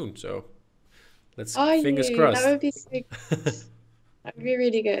on soon. So let's Are fingers you? That crossed. would be so good. That would be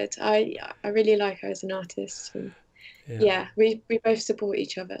really good. I really like her as an artist. And Yeah, yeah, we both support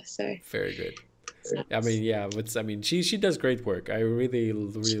each other, so very good. it's I nice. mean, yeah, but I mean, she does great work. I really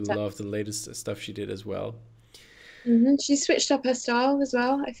She's, love the latest stuff she did as well. she switched up her style as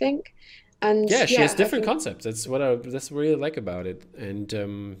well, I think. And Yeah, she has yeah, I different think concepts. That's what I really like about it. And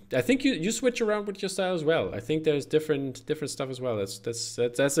I think you switch around with your style as well. I think there's different stuff as well.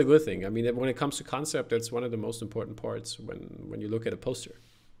 That's a good thing. I mean, when it comes to concept, that's one of the most important parts when you look at a poster.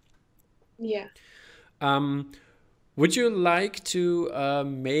 yeah. Um, would you like to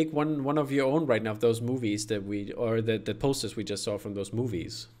make one of your own right now of those movies that we or the posters we just saw from those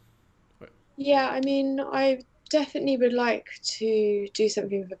movies? Yeah, I mean, I definitely would like to do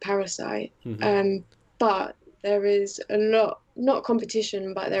something with a parasite. Hmm. Um, but there is a lot, not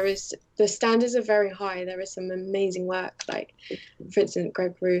competition, but the standards are very high. There is some amazing work, like for instance,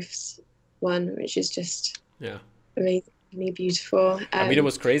 Greg Roof's one, which is just Yeah. amazingly beautiful. I mean, it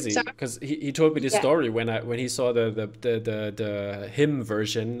was So crazy because he told me this yeah, story when he saw the him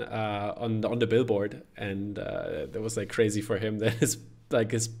version on the billboard, and that was like crazy for him that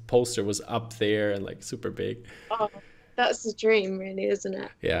his poster was up there and like super big. oh, that's the dream, really, isn't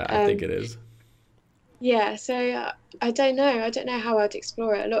it? Yeah, I think Um, it is. yeah, so I don't know. I don't know how I'd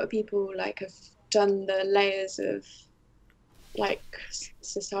explore it. A lot of people like have done the layers of like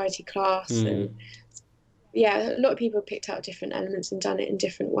society class, Mm. and yeah, a lot of people picked out different elements and done it in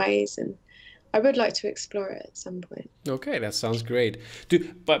different ways, and I would like to explore it at some point. Okay, that sounds great.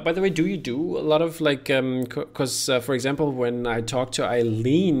 But by the way, do you do a lot of like because for example, when I talked to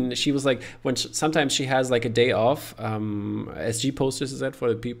Eileen, she was like sometimes she has like a day off. SG posters is that for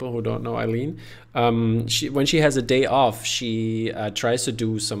the people who don't know Eileen. She when she has a day off, she tries to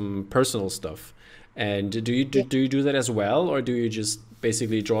do some personal stuff. And Yeah. do you do that as well, or do you just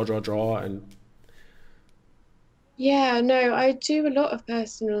basically draw and Yeah, no, I do a lot of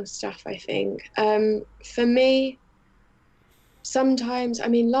personal stuff, I think. For me, sometimes, I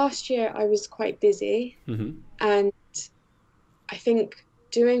mean, last year I was quite busy, hmm. and I think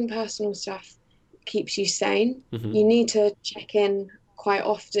doing personal stuff keeps you sane. Hmm. You need to check in quite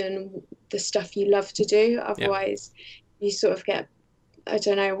often the stuff you love to do. Yeah. Otherwise, you sort of get, I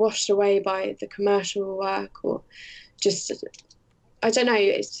don't know, washed away by the commercial work or just, I don't know,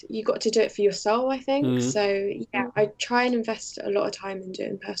 it's you got to do it for your soul, I think. Hmm. So yeah, I try and invest a lot of time in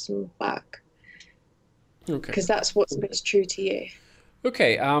doing personal work Okay. because that's what's most true to you.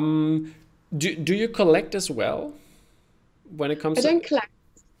 Okay. Do you collect as well when it I comes to? don't collect,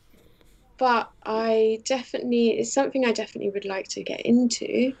 but it's something I definitely would like to get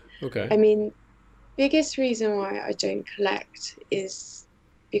into. Okay. I mean, biggest reason why I don't collect is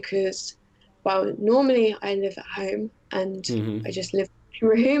because, well, normally I live at home and Hmm. I just live in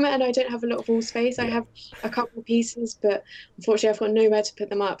a room and I don't have a lot of wall space. I Yeah. have a couple of pieces, but unfortunately I've got nowhere to put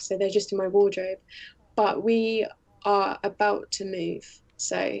them up, so they're just in my wardrobe. But we are about to move,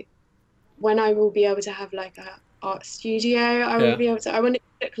 so when I will be able to have like a art studio, I will Yeah. be able to. I want it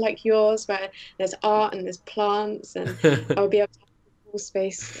to look like yours, where there's art and there's plants, and I'll be able to have more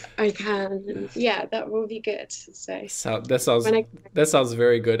space I can, and yeah, that will be good. So So that sounds when I that sounds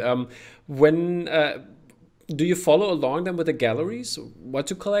very good. When do you follow along then with the galleries, what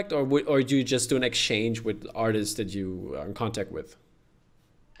to collect, or do you just do an exchange with artists that you are in contact with?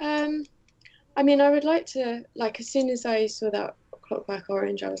 um, I mean, I would like to, like, as soon as I saw that Clockwork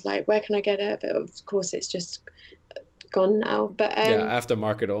Orange, I was like, where can I get it? But of course, it's just gone now. But Yeah,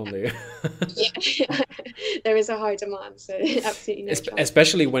 aftermarket only. yeah, there is a high demand, so absolutely no chance.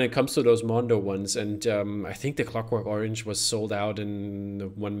 Especially when it comes to those Mondo ones, and I think the Clockwork Orange was sold out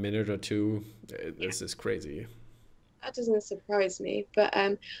in 1 minute or two. Yeah, This is crazy. that doesn't surprise me. But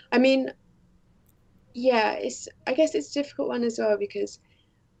I mean, yeah, it's I guess it's a difficult one as well because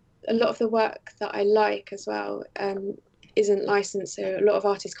a lot of the work that I like as well isn't licensed, so a lot of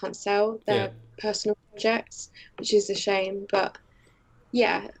artists can't sell Yeah. their personal projects, which is a shame. But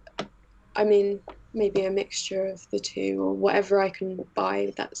yeah, I mean, maybe a mixture of the two or whatever I can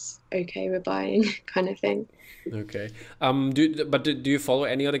buy, that's okay with buying, kind of thing. Okay. Do you follow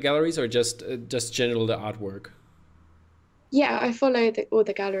any other galleries or just general the artwork? Yeah, I follow all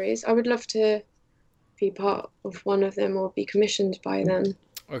the galleries. I would love to be part of one of them or be commissioned by them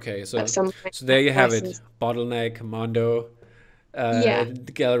Okay, at some point. so there you have it. License. Bottleneck, Mondo, Yeah,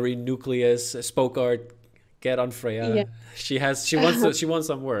 Gallery Nucleus, Spoke Art. Get on yeah. Freya. She wants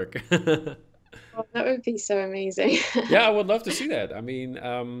some work. Well, that would be so amazing. Yeah, I would love to see that. I mean,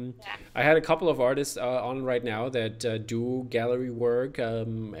 Yeah, I had a couple of artists on right now that do gallery work,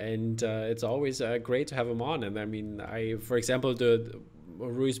 and it's always great to have them on. And I mean, for example, the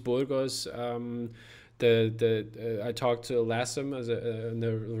Ruiz Burgos, the I talked to Lassum as in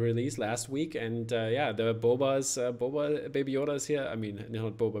the release last week, and yeah, the Boba Baby Yoda's here. I mean,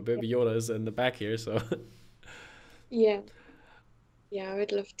 not Boba, Baby Yoda's in the back here. So, yeah, yeah. I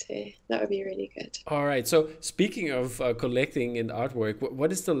would love to. That would be really good. all right. So, speaking of collecting and artwork,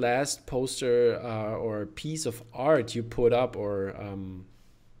 what is the last poster or piece of art you put up or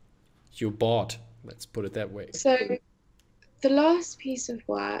you bought? Let's put it that way. So the last piece of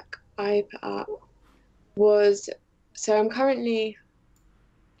work I put up was so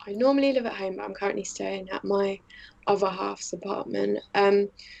I normally live at home, but I'm currently staying at my other half's apartment.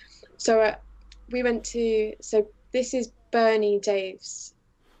 So we went to so this is Bernie Dave's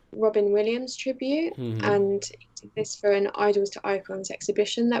Robin Williams tribute, Hmm. and he did this for an Idols to Icons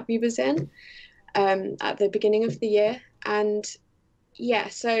exhibition that we was in at the beginning of the year. And yeah,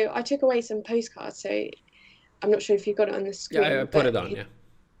 so I took away some postcards. So I'm not sure if you got it on the Yeah, I screen, put but it on. Yeah.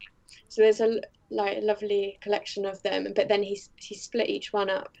 so there's a like a lovely collection of them. But then he split each one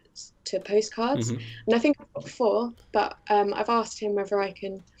up to postcards, Hmm. and I think I've got four. But I've asked him whether I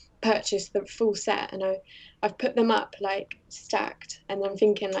can purchase the full set, and I've put them up like stacked. And I'm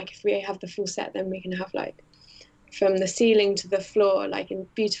thinking like if we have the full set, then we can have like from the ceiling to the floor, like in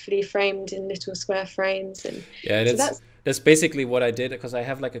beautifully framed in little square frames. And Yeah, so that's that's basically what I did because I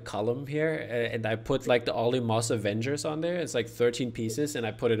have like a column here, and I put like the Ollie Moss Avengers on there. It's like 13 pieces, and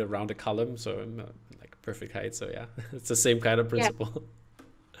I put it around the column, so like perfect height. So yeah, it's the same kind of yeah. principle.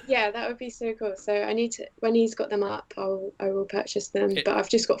 Yeah, that would be so cool. So I need to, when he's got them up, I will purchase them. It, But I've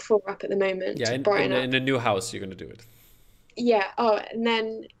just got four up at the moment yeah, to brighten in up. a new house, you're gonna do it. Yeah. Oh, and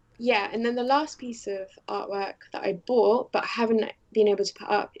then yeah, and then the last piece of artwork that I bought but I haven't been able to put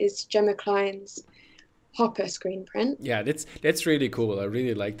up is Gemma Klein's Hopper screen print. Yeah, that's really cool. I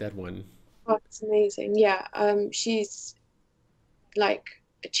really like that one. Oh, it's amazing. Yeah. She's like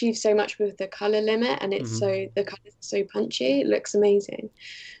achieved so much with the color limit, and it's Hmm. so the colors are so punchy. It looks amazing.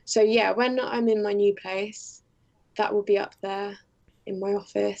 So yeah, when I'm in my new place, that will be up there in my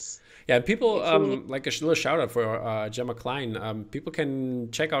office. Yeah, and people If you want to, like a little shout out for Gemma Klein. People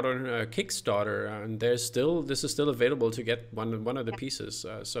can check out on Kickstarter, and this is still available to get one of the pieces.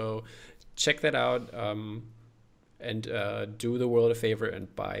 So check that out, and do the world a favor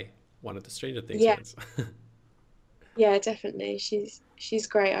and buy one of the Stranger Things yeah, ones. yeah, definitely. She's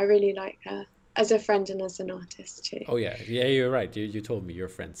great. I really like her as a friend and as an artist too. Oh yeah, yeah, you're right. You told me you're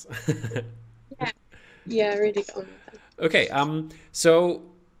friends. Yeah, yeah, I really got on with her. Okay, so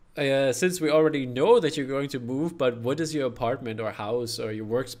since we already know that you're going to move, but what does your apartment or house or your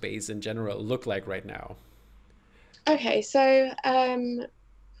workspace in general look like right now? Okay, so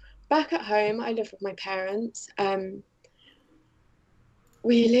back at home, I live with my parents.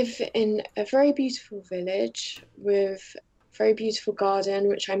 We live in a very beautiful village with a very beautiful garden,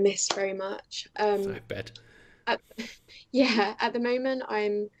 which I miss very much. I bet. At, yeah, at the moment,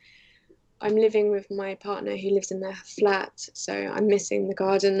 I'm living with my partner who lives in their flat, so I'm missing the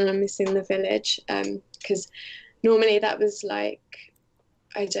garden and I'm missing the village. Because normally that was like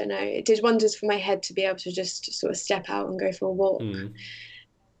I don't know, it did wonders for my head to be able to just sort of step out and go for a walk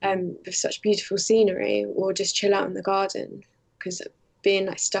with such beautiful scenery, or just chill out in the garden, because being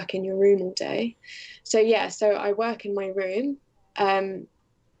like stuck in your room all day. So yeah, so I work in my room.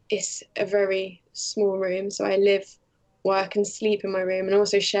 It's a very small room, so I live, work and sleep in my room, and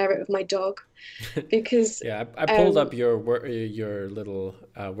also share it with my dog because Yeah, I pulled up your little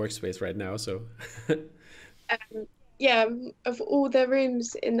workspace right now, so yeah, of all the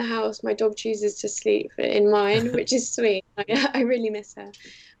rooms in the house, my dog chooses to sleep in mine, which is sweet. I really miss her.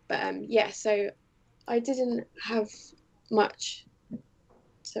 But yeah, so I didn't have much,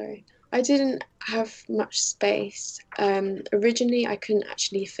 sorry, I didn't have much space. Originally, I couldn't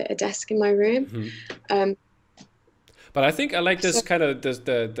actually fit a desk in my room. Um, but I think I like so this kind of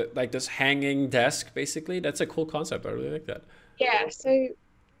the like this hanging desk basically. That's a cool concept. I really like that. yeah, so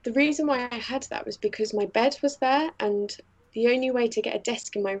the reason why I had that was because my bed was there, and the only way to get a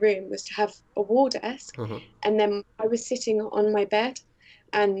desk in my room was to have a wall desk, Uh-huh. and then I was sitting on my bed,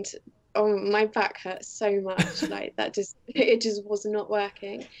 and oh, my back hurt so much. Like that just it just was not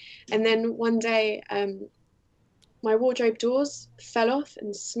working. And then one day, my wardrobe doors fell off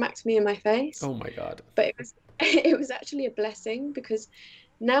and smacked me in my face. Oh my God. But it was it was actually a blessing, because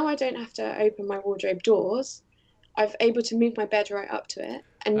now I don't have to open my wardrobe doors. I've able to move my bed right up to it,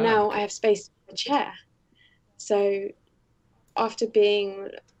 and Ah, now I okay. have space for a chair. So after being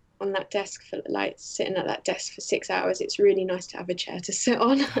on that desk for like sitting at that desk for 6 hours, it's really nice to have a chair to sit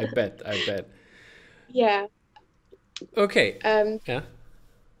on. I bet. I bet. Yeah. Okay. Um, Yeah.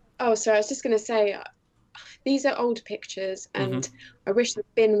 oh, so I was just gonna say, these are old pictures, Mm-hmm. and I wish the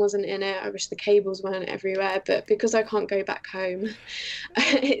bin wasn't in it. I wish the cables weren't everywhere, but because I can't go back home,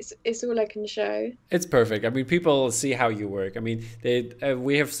 it's all I can show. It's perfect. I mean, people see how you work. I mean,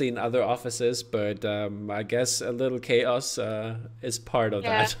 we have seen other offices, but I guess a little chaos is part of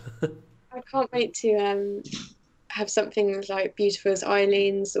Yeah, that. I can't wait to have something like beautiful as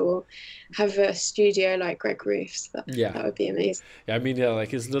Eileen's, or have a studio like Greg Roof's. Yeah. That would be amazing. Yeah, I mean, yeah,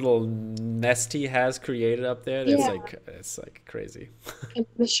 like his little nest he has created up there. That's Yeah, like it's like crazy. and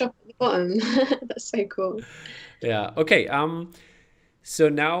the shop at the bottom. That's so cool. Yeah. Okay. So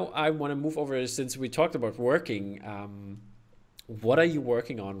now I want to move over since we talked about working. What are you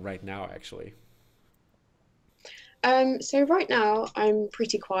working on right now, actually? So right now I'm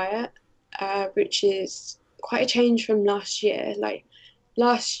pretty quiet, which is quite a change from last year. Like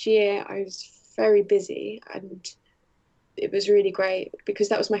last year I was very busy, and it was really great because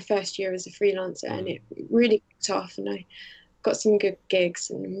that was my first year as a freelancer, and Mm. it really kicked off, and I got some good gigs,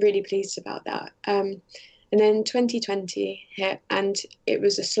 and I'm really pleased about that. And then 2020 hit, and it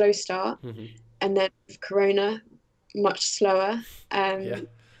was a slow start, Hmm. and then with Corona, much slower. Yeah.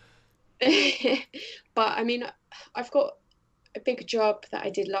 But I mean, I've got a big job that I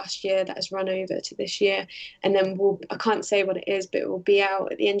did last year that has run over to this year, and then I can't say what it is, but it will be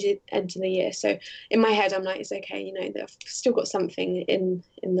out at the end of the year. So in my head, I'm like, it's okay, you know, I've still got something in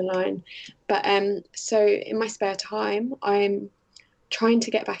the line. But so in my spare time, I'm trying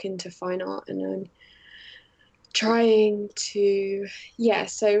to get back into fine art, and I'm trying to, yeah.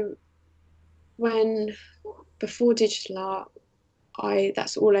 So when before digital art, I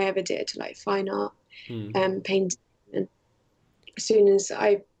that's all I ever did, like fine art, Mm. painting. And as soon as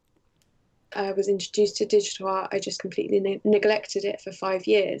I was introduced to digital art, I just completely neglected it for 5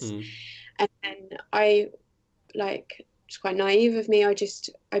 years. Mm. And then I, like, it's quite naive of me. I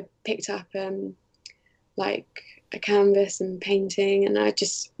picked up like a canvas and painting, and I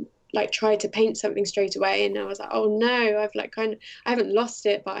just like tried to paint something straight away, and I was like, oh no, I've like kind of, I haven't lost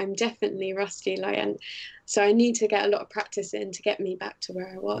it, but I'm definitely rusty. Like, and so I need to get a lot of practice in to get me back to where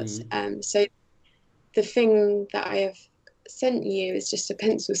I was. Mm. So the thing that I have sent you is just a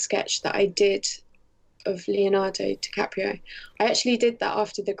pencil sketch that I did of Leonardo DiCaprio. I actually did that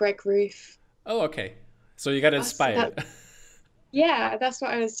after the Greg Roof. Oh, okay. So you got So that, inspired. yeah, that's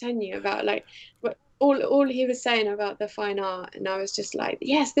what I was telling you about. Like, what all he was saying about the fine art, and I was just like,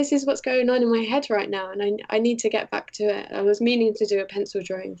 yes, this is what's going on in my head right now, and I need to get back to it. I was meaning to do a pencil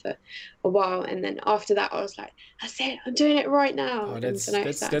drawing for a while, and then after that, I was like, that's it, I'm doing it right now. Oh, And so that's now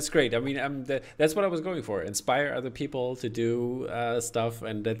that's that's great. I mean, that's what I was going for. Inspire other people to do stuff,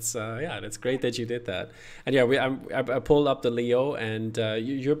 and that's yeah, that's great that you did that. And yeah, I pulled up the Leo, and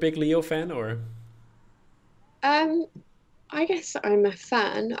you're a big Leo fan, or? um, I guess I'm a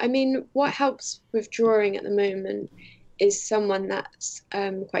fan. I mean, what helps with drawing at the moment is someone that's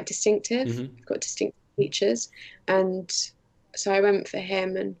quite distinctive, Hmm. got distinctive features, and so I went for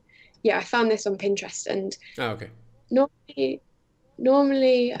him. And yeah, I found this on Pinterest. And Oh, okay. normally,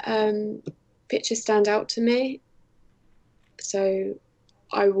 normally pictures stand out to me, so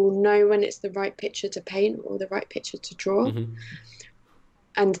I will know when it's the right picture to paint or the right picture to draw.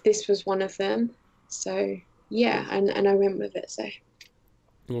 And this was one of them. So yeah, and I went with it. So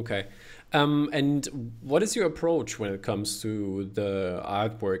Okay. And what is your approach when it comes to the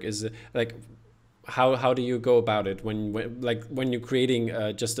artwork? Is it like how do you go about it when you're creating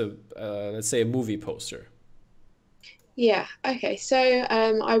just a let's say a movie poster? yeah, okay. So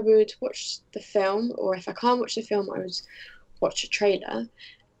I would watch the film, or if I can't watch the film, I would watch a trailer,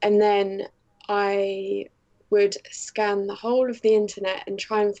 and then I would scan the whole of the internet and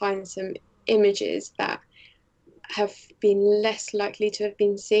try and find some images that have been less likely to have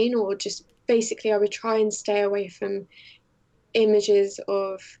been seen, or just basically I would try and stay away from images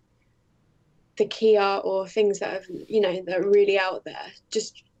of the key art or things that have, that are really out there,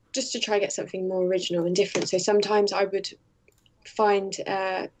 just to try and get something more original and different. So sometimes I would find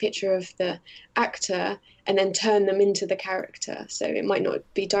a picture of the actor and then turn them into the character, so it might not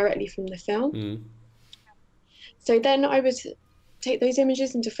be directly from the film. So then I would take those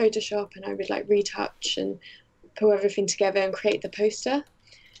images into Photoshop and I would like retouch and pull everything together and create the poster,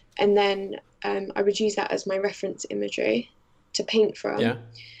 and then I would use that as my reference imagery to paint from.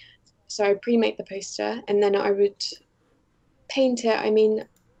 So I pre-make the poster and then I would paint it. I mean,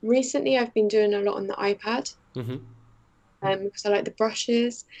 recently I've been doing a lot on the iPad because I like the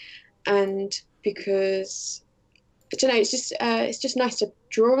brushes, and because I don't know, it's just nice to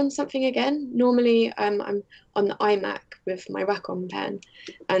draw on something again. Normally I'm on the iMac with my Wacom pen,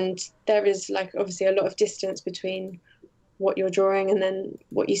 and there is like obviously a lot of distance between what you're drawing and then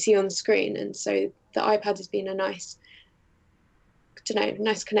what you see on screen, and so the iPad has been a nice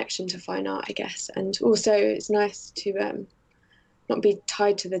connection to fine art, I guess. And also it's nice to not be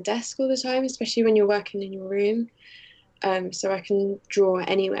tied to the desk all the time, especially when you're working in your room. So I can draw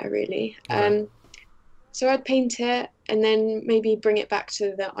anywhere really. So I'd paint it and then maybe bring it back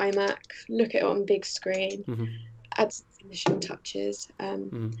to the iMac, look at it on big screen, add some finishing touches.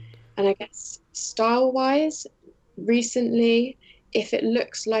 And I guess style-wise, recently, if it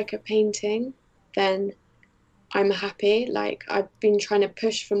looks like a painting, then I'm happy. Like I've been trying to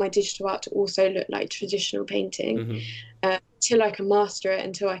push for my digital art to also look like traditional painting till I can master it,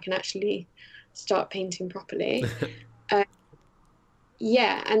 until I can actually start painting properly.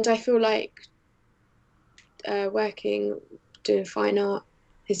 Yeah, and I feel like doing fine art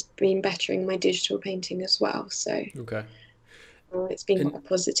has been bettering my digital painting as well. So it's been quite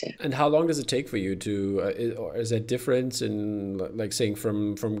positive. And how long does it take for you to, or is there a difference in like saying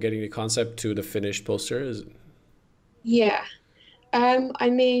from getting the concept to the finished poster? Yeah, I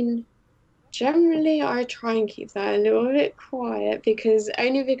mean, generally I try and keep that a little bit quiet because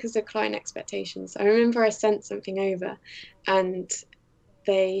of client expectations. I remember I sent something over and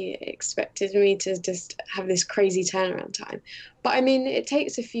they expected me to just have this crazy turnaround time. But I mean, it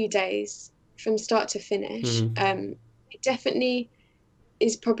takes a few days from start to finish. It definitely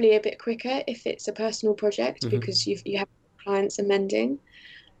is probably a bit quicker if it's a personal project because you have clients amending,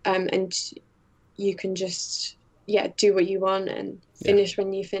 and you can just do what you want and finish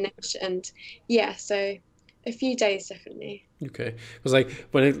when you finish. And so a few days definitely. Okay, because like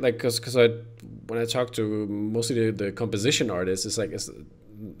when I talk to mostly the composition artists, it's like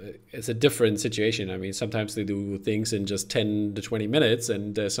it's a different situation. I mean, sometimes they do things in just 10 to 20 minutes,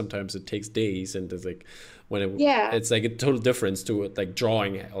 and sometimes it takes days. And it's like it's like a total difference to like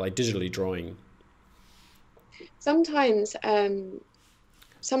drawing, like digitally drawing. Sometimes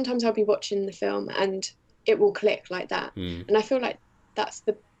I'll be watching the film and it will click like that, and I feel like that's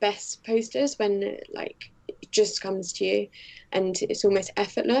the best posters when it just comes to you and it's almost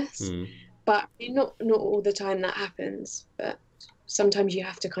effortless. But not all the time that happens, but sometimes you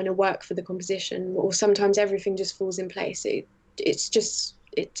have to kind of work for the composition, or sometimes everything just falls in place. It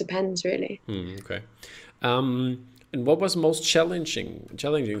depends really. Okay. And what was most challenging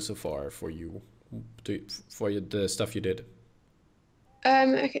so far for you, the stuff you did?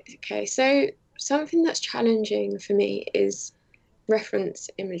 Okay, so something that's challenging for me is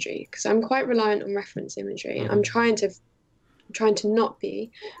reference imagery, because I'm quite reliant on reference imagery. I'm trying to not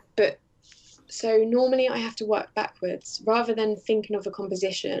be, but so normally I have to work backwards. Rather than thinking of a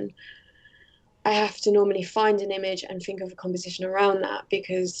composition, I have to normally find an image and think of a composition around that,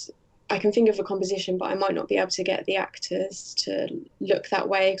 because I can think of a composition, but I might not be able to get the actors to look that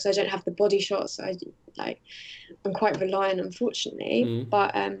way because I don't have the body shots. I'm quite reliant, unfortunately.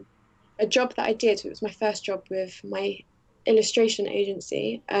 But a job that I did, it was my first job with my illustration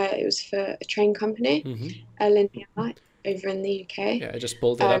agency. It was for a train company, Linear, over in the UK. Yeah, I just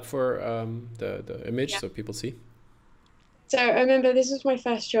pulled it up for the image so people see. So I remember this was my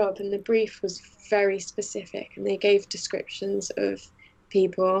first job, and the brief was very specific, and they gave descriptions of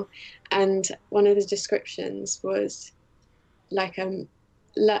people, and one of the descriptions was like a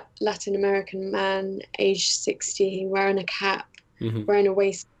Latin American man, aged 60, wearing a cap, wearing a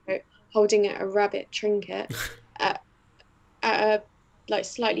waistcoat, holding a rabbit trinket at a like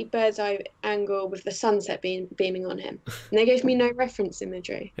slightly bird's eye angle with the sunset beaming on him. And they gave me no reference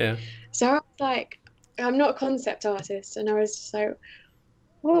imagery. Yeah. So I was like, I'm not a concept artist, and I was just like,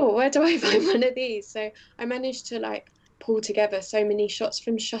 oh, where do I find one of these? So I managed to like pull together so many shots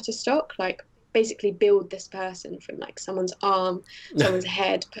from Shutterstock, like basically build this person from like someone's arm, someone's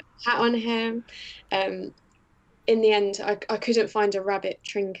head, put a hat on him. In the end, I couldn't find a rabbit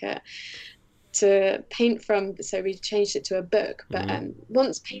trinket to paint from, so we changed it to a book. But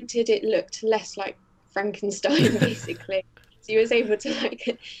once painted, it looked less like Frankenstein, basically. So he was able to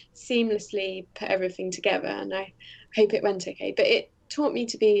like seamlessly put everything together, and I hope it went okay. But it taught me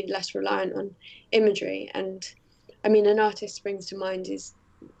to be less reliant on imagery. And I mean, an artist springs to mind is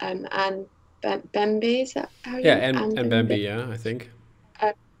Anne Bemby. Is that how you? Yeah, and Bambi, yeah, I think.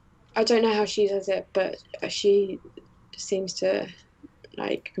 I don't know how she does it, but she seems to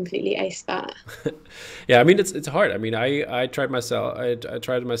like completely ace that. Yeah, I mean it's hard. I mean I tried myself. I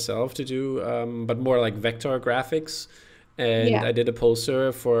tried myself to do, but more like vector graphics. And I did a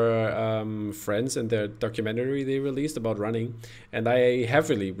poster for Friends and their documentary they released about running, and I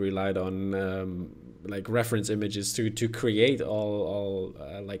heavily relied on like reference images to create all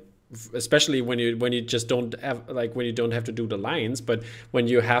like, especially when you just don't have, like, when you don't have to do the lines, but when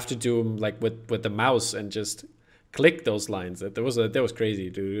you have to do them like with the mouse and just click those lines. That was crazy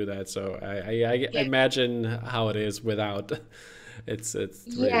to do that. So I imagine how it is without. It's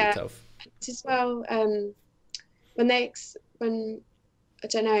really tough. As well, when I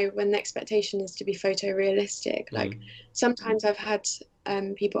don't know, when the expectation is to be photorealistic, like sometimes I've had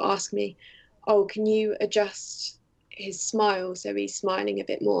people ask me, oh, can you adjust his smile so he's smiling a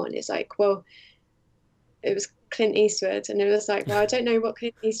bit more? And it's like, well, it was Clint Eastwood, and it was like, well, I don't know what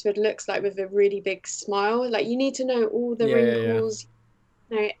Clint Eastwood looks like with a really big smile. Like, you need to know all the wrinkles,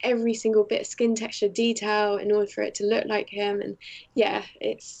 you know, every single bit of skin texture detail in order for it to look like him. And yeah,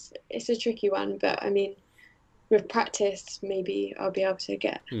 it's a tricky one, but I mean, with practice, maybe I'll be able to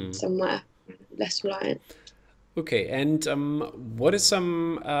get somewhere less reliant. Okay, and what is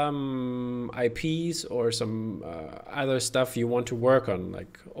some IPs or some other stuff you want to work on,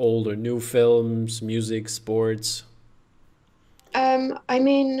 like old or new films, music, sports? I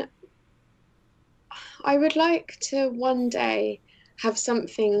mean, I would like to one day have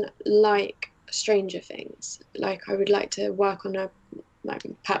something like Stranger Things. Like, I would like to work on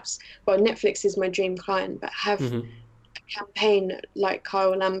perhaps, well, Netflix is my dream client, but have a campaign like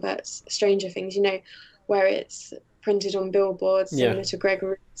Kyle Lambert's Stranger Things, you know, where it's printed on billboards, similar to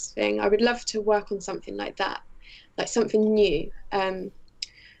Gregory's thing. I would love to work on something like that, like something new. But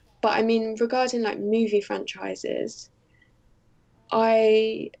I mean, regarding like movie franchises,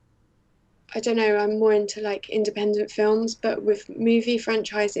 I don't know, I'm more into like independent films, but with movie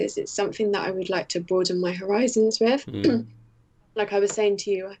franchises, it's something that I would like to broaden my horizons with. Like I was saying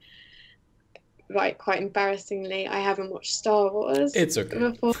to you, like, quite embarrassingly, I haven't watched Star Wars. It's okay.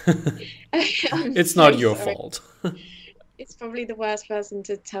 Before. It's not your fault. It's probably the worst person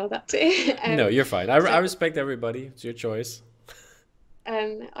to tell that to. No, you're fine. I respect everybody. It's your choice.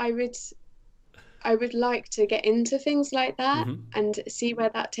 I would like to get into things like that and see where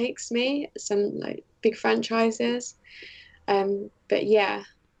that takes me. Some like big franchises. But yeah.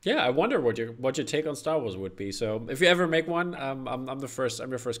 Yeah, I wonder what your take on Star Wars would be. So if you ever make one, I'm your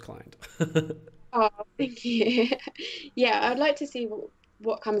first client. Oh, thank you. Yeah, I'd like to see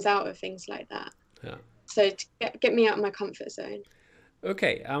what comes out of things like that. Yeah. So to get me out of my comfort zone.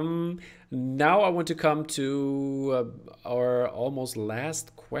 Okay. Now I want to come to our almost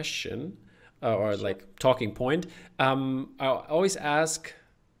last question, or like talking point. I always ask,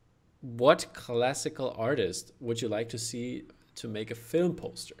 what classical artist would you like to see to make a film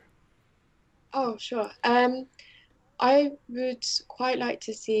poster? Oh, sure. I would quite like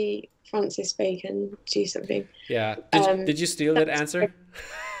to see Francis Bacon do something. Yeah. Did you steal that answer?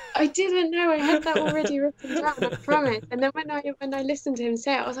 I didn't know. I had that already written down, I promise. And then when I listened to him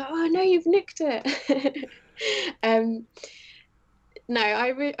say it, I was like, oh no, you've nicked it. No, I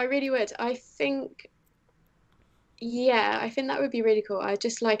really would. I think that would be really cool. I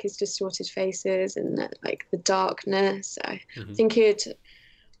just like his distorted faces and like the darkness. I think he'd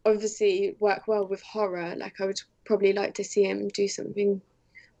obviously work well with horror. Like, I would probably like to see him do something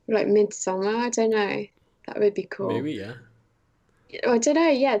like Midsummer. I don't know. That would be cool. Maybe, yeah. I don't know.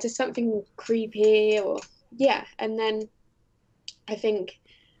 Yeah, just something creepy, or and then I think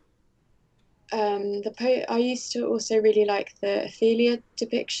I used to also really like the Ophelia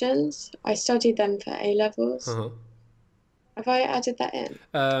depictions. I studied them for A levels. Uh-huh. Have I added that in?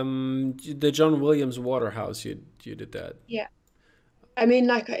 The John Williams Waterhouse, you did that. Yeah. I mean,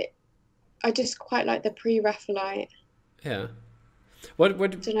 like I just quite like the pre-Raphaelite. Yeah. What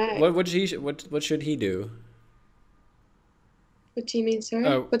Don't know. what should he do? What do you mean? Sorry.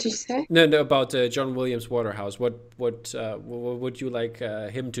 Uh, What did you say? no, about John Williams Waterhouse. What would you like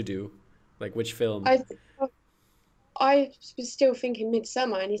him to do? Like which film? I I was still thinking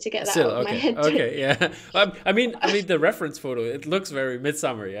Midsummer. I need to get that Still, out of my okay, head. okay, yeah. I mean the reference photo. It looks very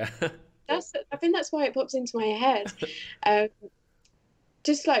Midsummer, yeah. I think that's why it pops into my head. Um,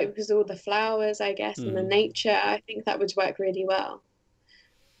 just like because all the flowers, I guess, and the Hmm. nature, I think that would work really well.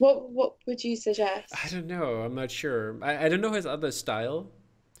 What would you I suggest? don't know. I'm not sure. I don't know his other style,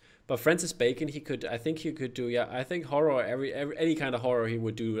 but Francis Bacon, I think he could do. Yeah, I think horror. Every any kind of horror he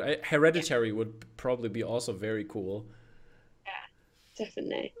would do. Yeah, Hereditary would probably be also very cool. yeah,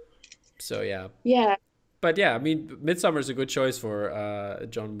 definitely. So yeah, Yeah, but yeah, I mean, Midsummer is a good choice for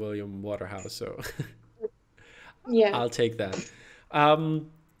John William Waterhouse. So yeah, I'll take that.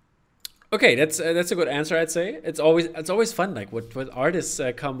 Um, Okay, that's a good answer. I'd say it's always fun. Like what artists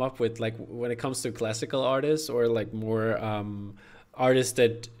come up with, like when it comes to classical artists or like more artists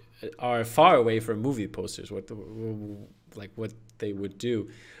that are far away from movie posters. Like what they would do.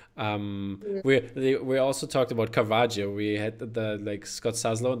 mm, We also talked about Caravaggio. We had the like Scott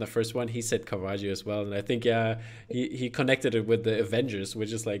Saslow in the first one. He said Caravaggio as well, and I think yeah, he connected it with the Avengers,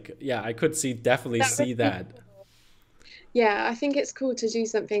 which is like yeah, I could definitely that would see be that. cool. Yeah, I think it's cool to do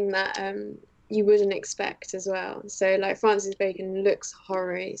something that you wouldn't expect as well. So like Francis Bacon looks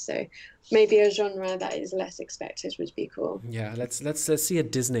horror so maybe a genre that is less expected would be cool. Yeah, let's see a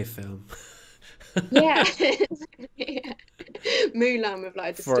Disney film. Yeah. Yeah. Mulan with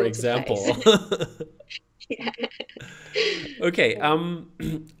like a For distorted face. example. Yeah. Okay,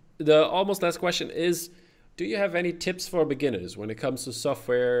 the almost last question is, do you have any tips for beginners when it comes to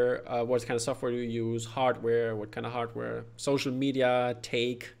software? What kind of software do you use? Hardware? What kind of hardware? Social media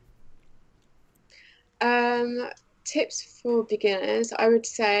take? Um, Tips for beginners, I would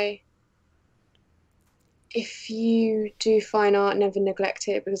say if you do fine art, never neglect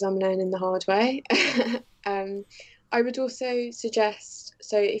it because I'm learning the hard way. um, I would also suggest,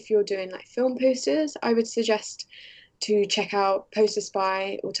 so if you're doing like film posters, I would suggest to check out Poster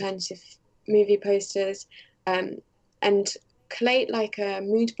Spy, alternative movie posters, um, and collate like a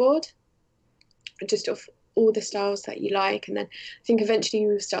mood board just of all the styles that you like. And then I think eventually you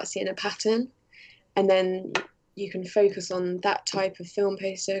will start seeing a pattern, and then you can focus on that type of film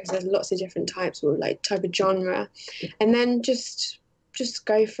poster because there's lots of different types or like type of genre, and then just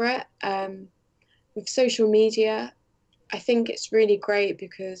go for it. With social media, I think it's really great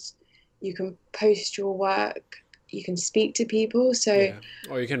because you can post your work, you can speak to people. So Yeah.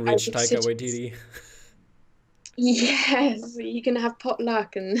 Or you can I reach would Taika suggest, Waititi. yes, you can have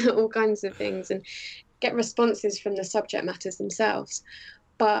potluck and all kinds of things and get responses from the subject matters themselves.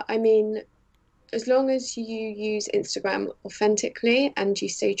 But I mean, as long as you use Instagram authentically and you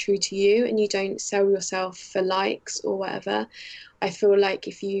stay true to you and you don't sell yourself for likes or whatever, I feel like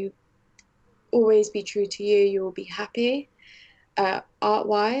if you always be true to you, you will be happy art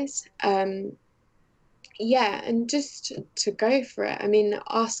wise. Yeah, and just to go for it. I mean,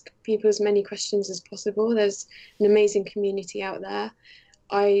 ask people as many questions as possible. There's an amazing community out there.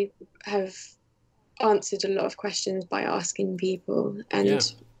 I have answered a lot of questions by asking people, Yeah.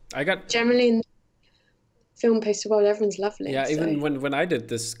 and I got generally in the film poster world, everyone's lovely. Yeah, So, even when I did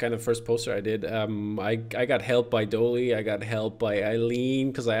this kind of first poster I did, I got help by Dolly, I got help by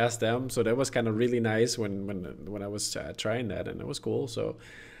Eileen because I asked them, so that was kind of really nice when I was trying that, and it was cool. So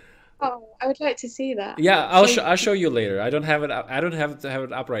oh, I would like to see that. yeah, So, I'll show you later. I don't have it. I don't have to have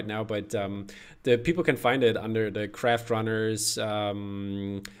it up right now, but the people can find it under the Craft Runners.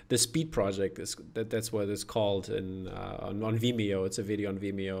 The Speed Project that's what it's called on Vimeo. It's a video on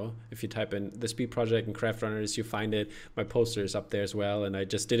Vimeo. If you type in the Speed Project and Craft Runners, you find it. My poster is up there as well, and I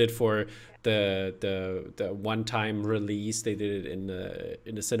just did it for the one time release. They did it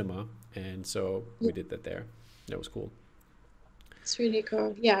in the cinema, and so we did that there. That was cool. it's really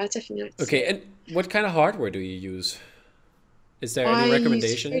cool. Yeah, I definitely like to see Okay, it. and what kind of hardware do you use? Is there any I use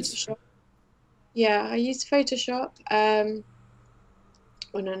recommendations? Photoshop. Yeah, I use Photoshop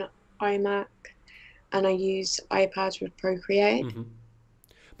on an iMac, and I use iPad with Procreate. Hmm.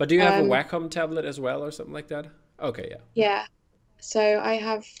 But do you have a Um, Wacom tablet as well or something like that? Okay, yeah. yeah, so I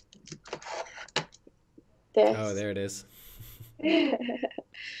have Oh, this. there it is.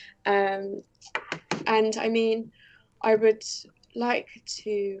 um, and I mean, I would like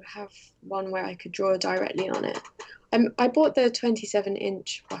to have one where I could draw directly on it. I bought the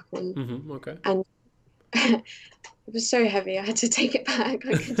 27-inch Wacom, Okay. and it was so heavy. I had to take it back.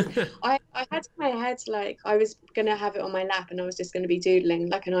 I had in my head like I was gonna have it on my lap and I was just gonna be doodling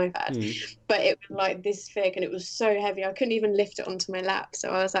like an iPad, but it was like this thick and it was so heavy I couldn't even lift it onto my lap. So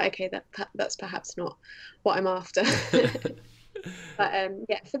I was like, okay, that's perhaps not what I'm after. But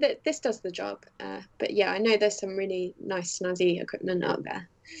yeah, this does the job. But yeah, I know there's some really nice snazzy equipment out there.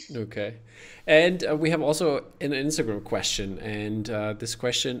 Okay, and we have also an Instagram question, and this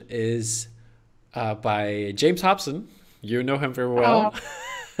question is by James Hobson. You know him very well.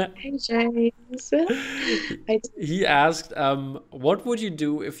 Hey James. He asked, what would you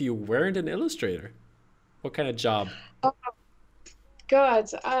do if you weren't an illustrator? What kind of job? Oh God,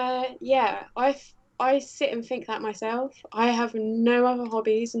 yeah, I sit and think that myself. I have no other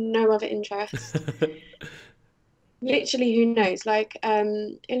hobbies, no other interests. Literally, who knows? Like,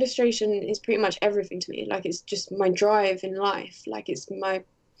 illustration is pretty much everything to me. Like, it's just my drive in life. Like, it's my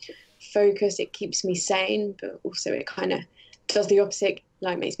focus. It keeps me sane, but also it kind of does the opposite.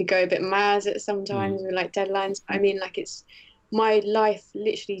 Like, makes me go a bit mad at sometimes with like deadlines. I mean, like, it's my life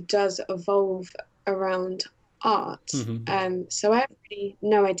literally does evolve around art. So I have really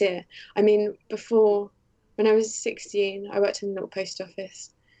no idea. I mean, before, when I was 16, I worked in a little post office.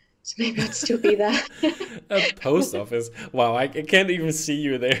 So maybe I'd still be there. A post office? Wow, I can't even see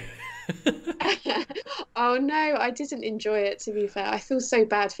you there. Oh no, I didn't enjoy it, to be fair. I feel so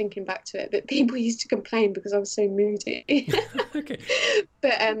bad thinking back to it, but people used to complain because I was so moody. Okay.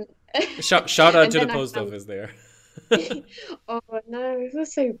 But shout out to the post office there. Oh no, it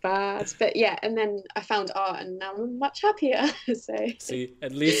was so bad. But yeah, and then I found art and now I'm much happier. So see,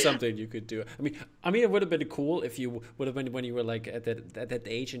 at least something you could do. I mean it would have been cool if you would have been when you were like at that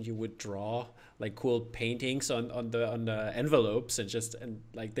age and you would draw like cool paintings on the envelopes and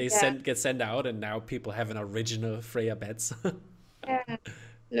like they get sent out, and now people have an original Freya Betts. Yeah.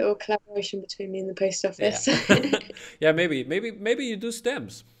 Little collaboration between me and the post office. Yeah, yeah, maybe you do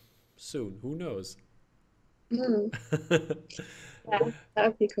stems soon. Who knows? Yeah, that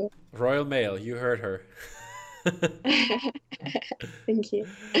would be cool. Royal Mail, you heard her. Thank you.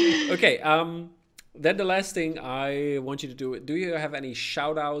 Okay, then the last thing I want you to do you have any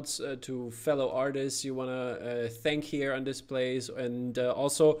shout outs to fellow artists you want to thank here on this place, and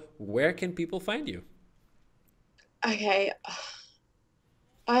also where can people find you? Okay,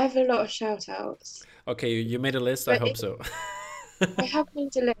 I have a lot of shout outs. Okay, you made a list. I hope so. I have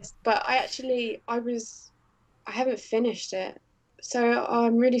made a list, but I haven't finished it. So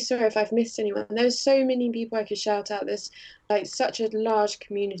I'm really sorry if I've missed anyone. There's so many people I could shout out. There's like such a large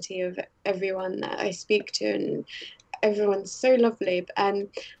community of everyone that I speak to, and everyone's so lovely. And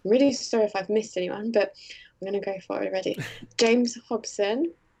I'm really sorry if I've missed anyone, but I'm going to go for it already. James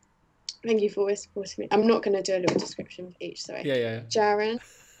Hobson, thank you for always supporting me. I'm not going to do a little description for each, sorry. Yeah. Jaron,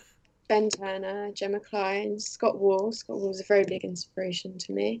 Ben Turner, Gemma Klein, Scott Wall. Scott Wall's a very big inspiration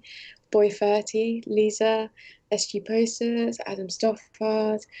to me. Boy 30, Lisa, SG Posters, Adam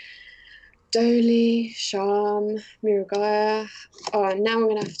Stoffard, Dolly, Sham, Miragaya. Oh, now I'm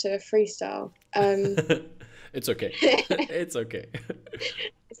going to have to freestyle. It's okay. It's okay.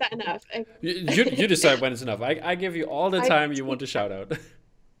 Is that enough? You decide when it's enough. I give you all the time you want to shout out.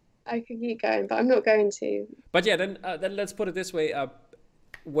 I could keep going, but I'm not going to. But yeah, then let's put it this way.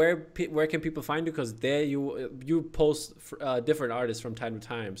 Where can people find you? Because there you post different artists from time to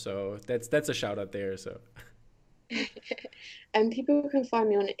time, so that's a shout out there. So, and people can find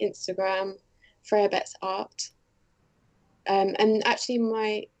me on Instagram, Freya Betts Art, and actually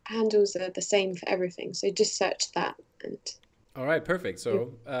my handles are the same for everything. So just search that. And all right, perfect.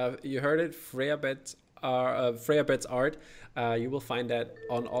 So you heard it, Freya Betts Art. You will find that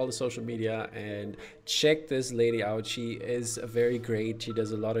on all the social media, and check this lady out. She is very great. She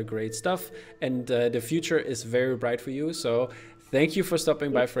does a lot of great stuff, and the future is very bright for you. So thank you for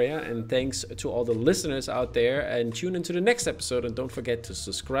stopping by, Freya, and thanks to all the listeners out there, and tune into the next episode, and don't forget to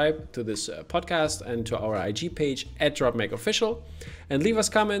subscribe to this podcast and to our IG page at DropMakeOfficial, and leave us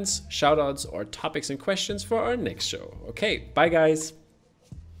comments, shout outs, or topics and questions for our next show. Okay, bye guys.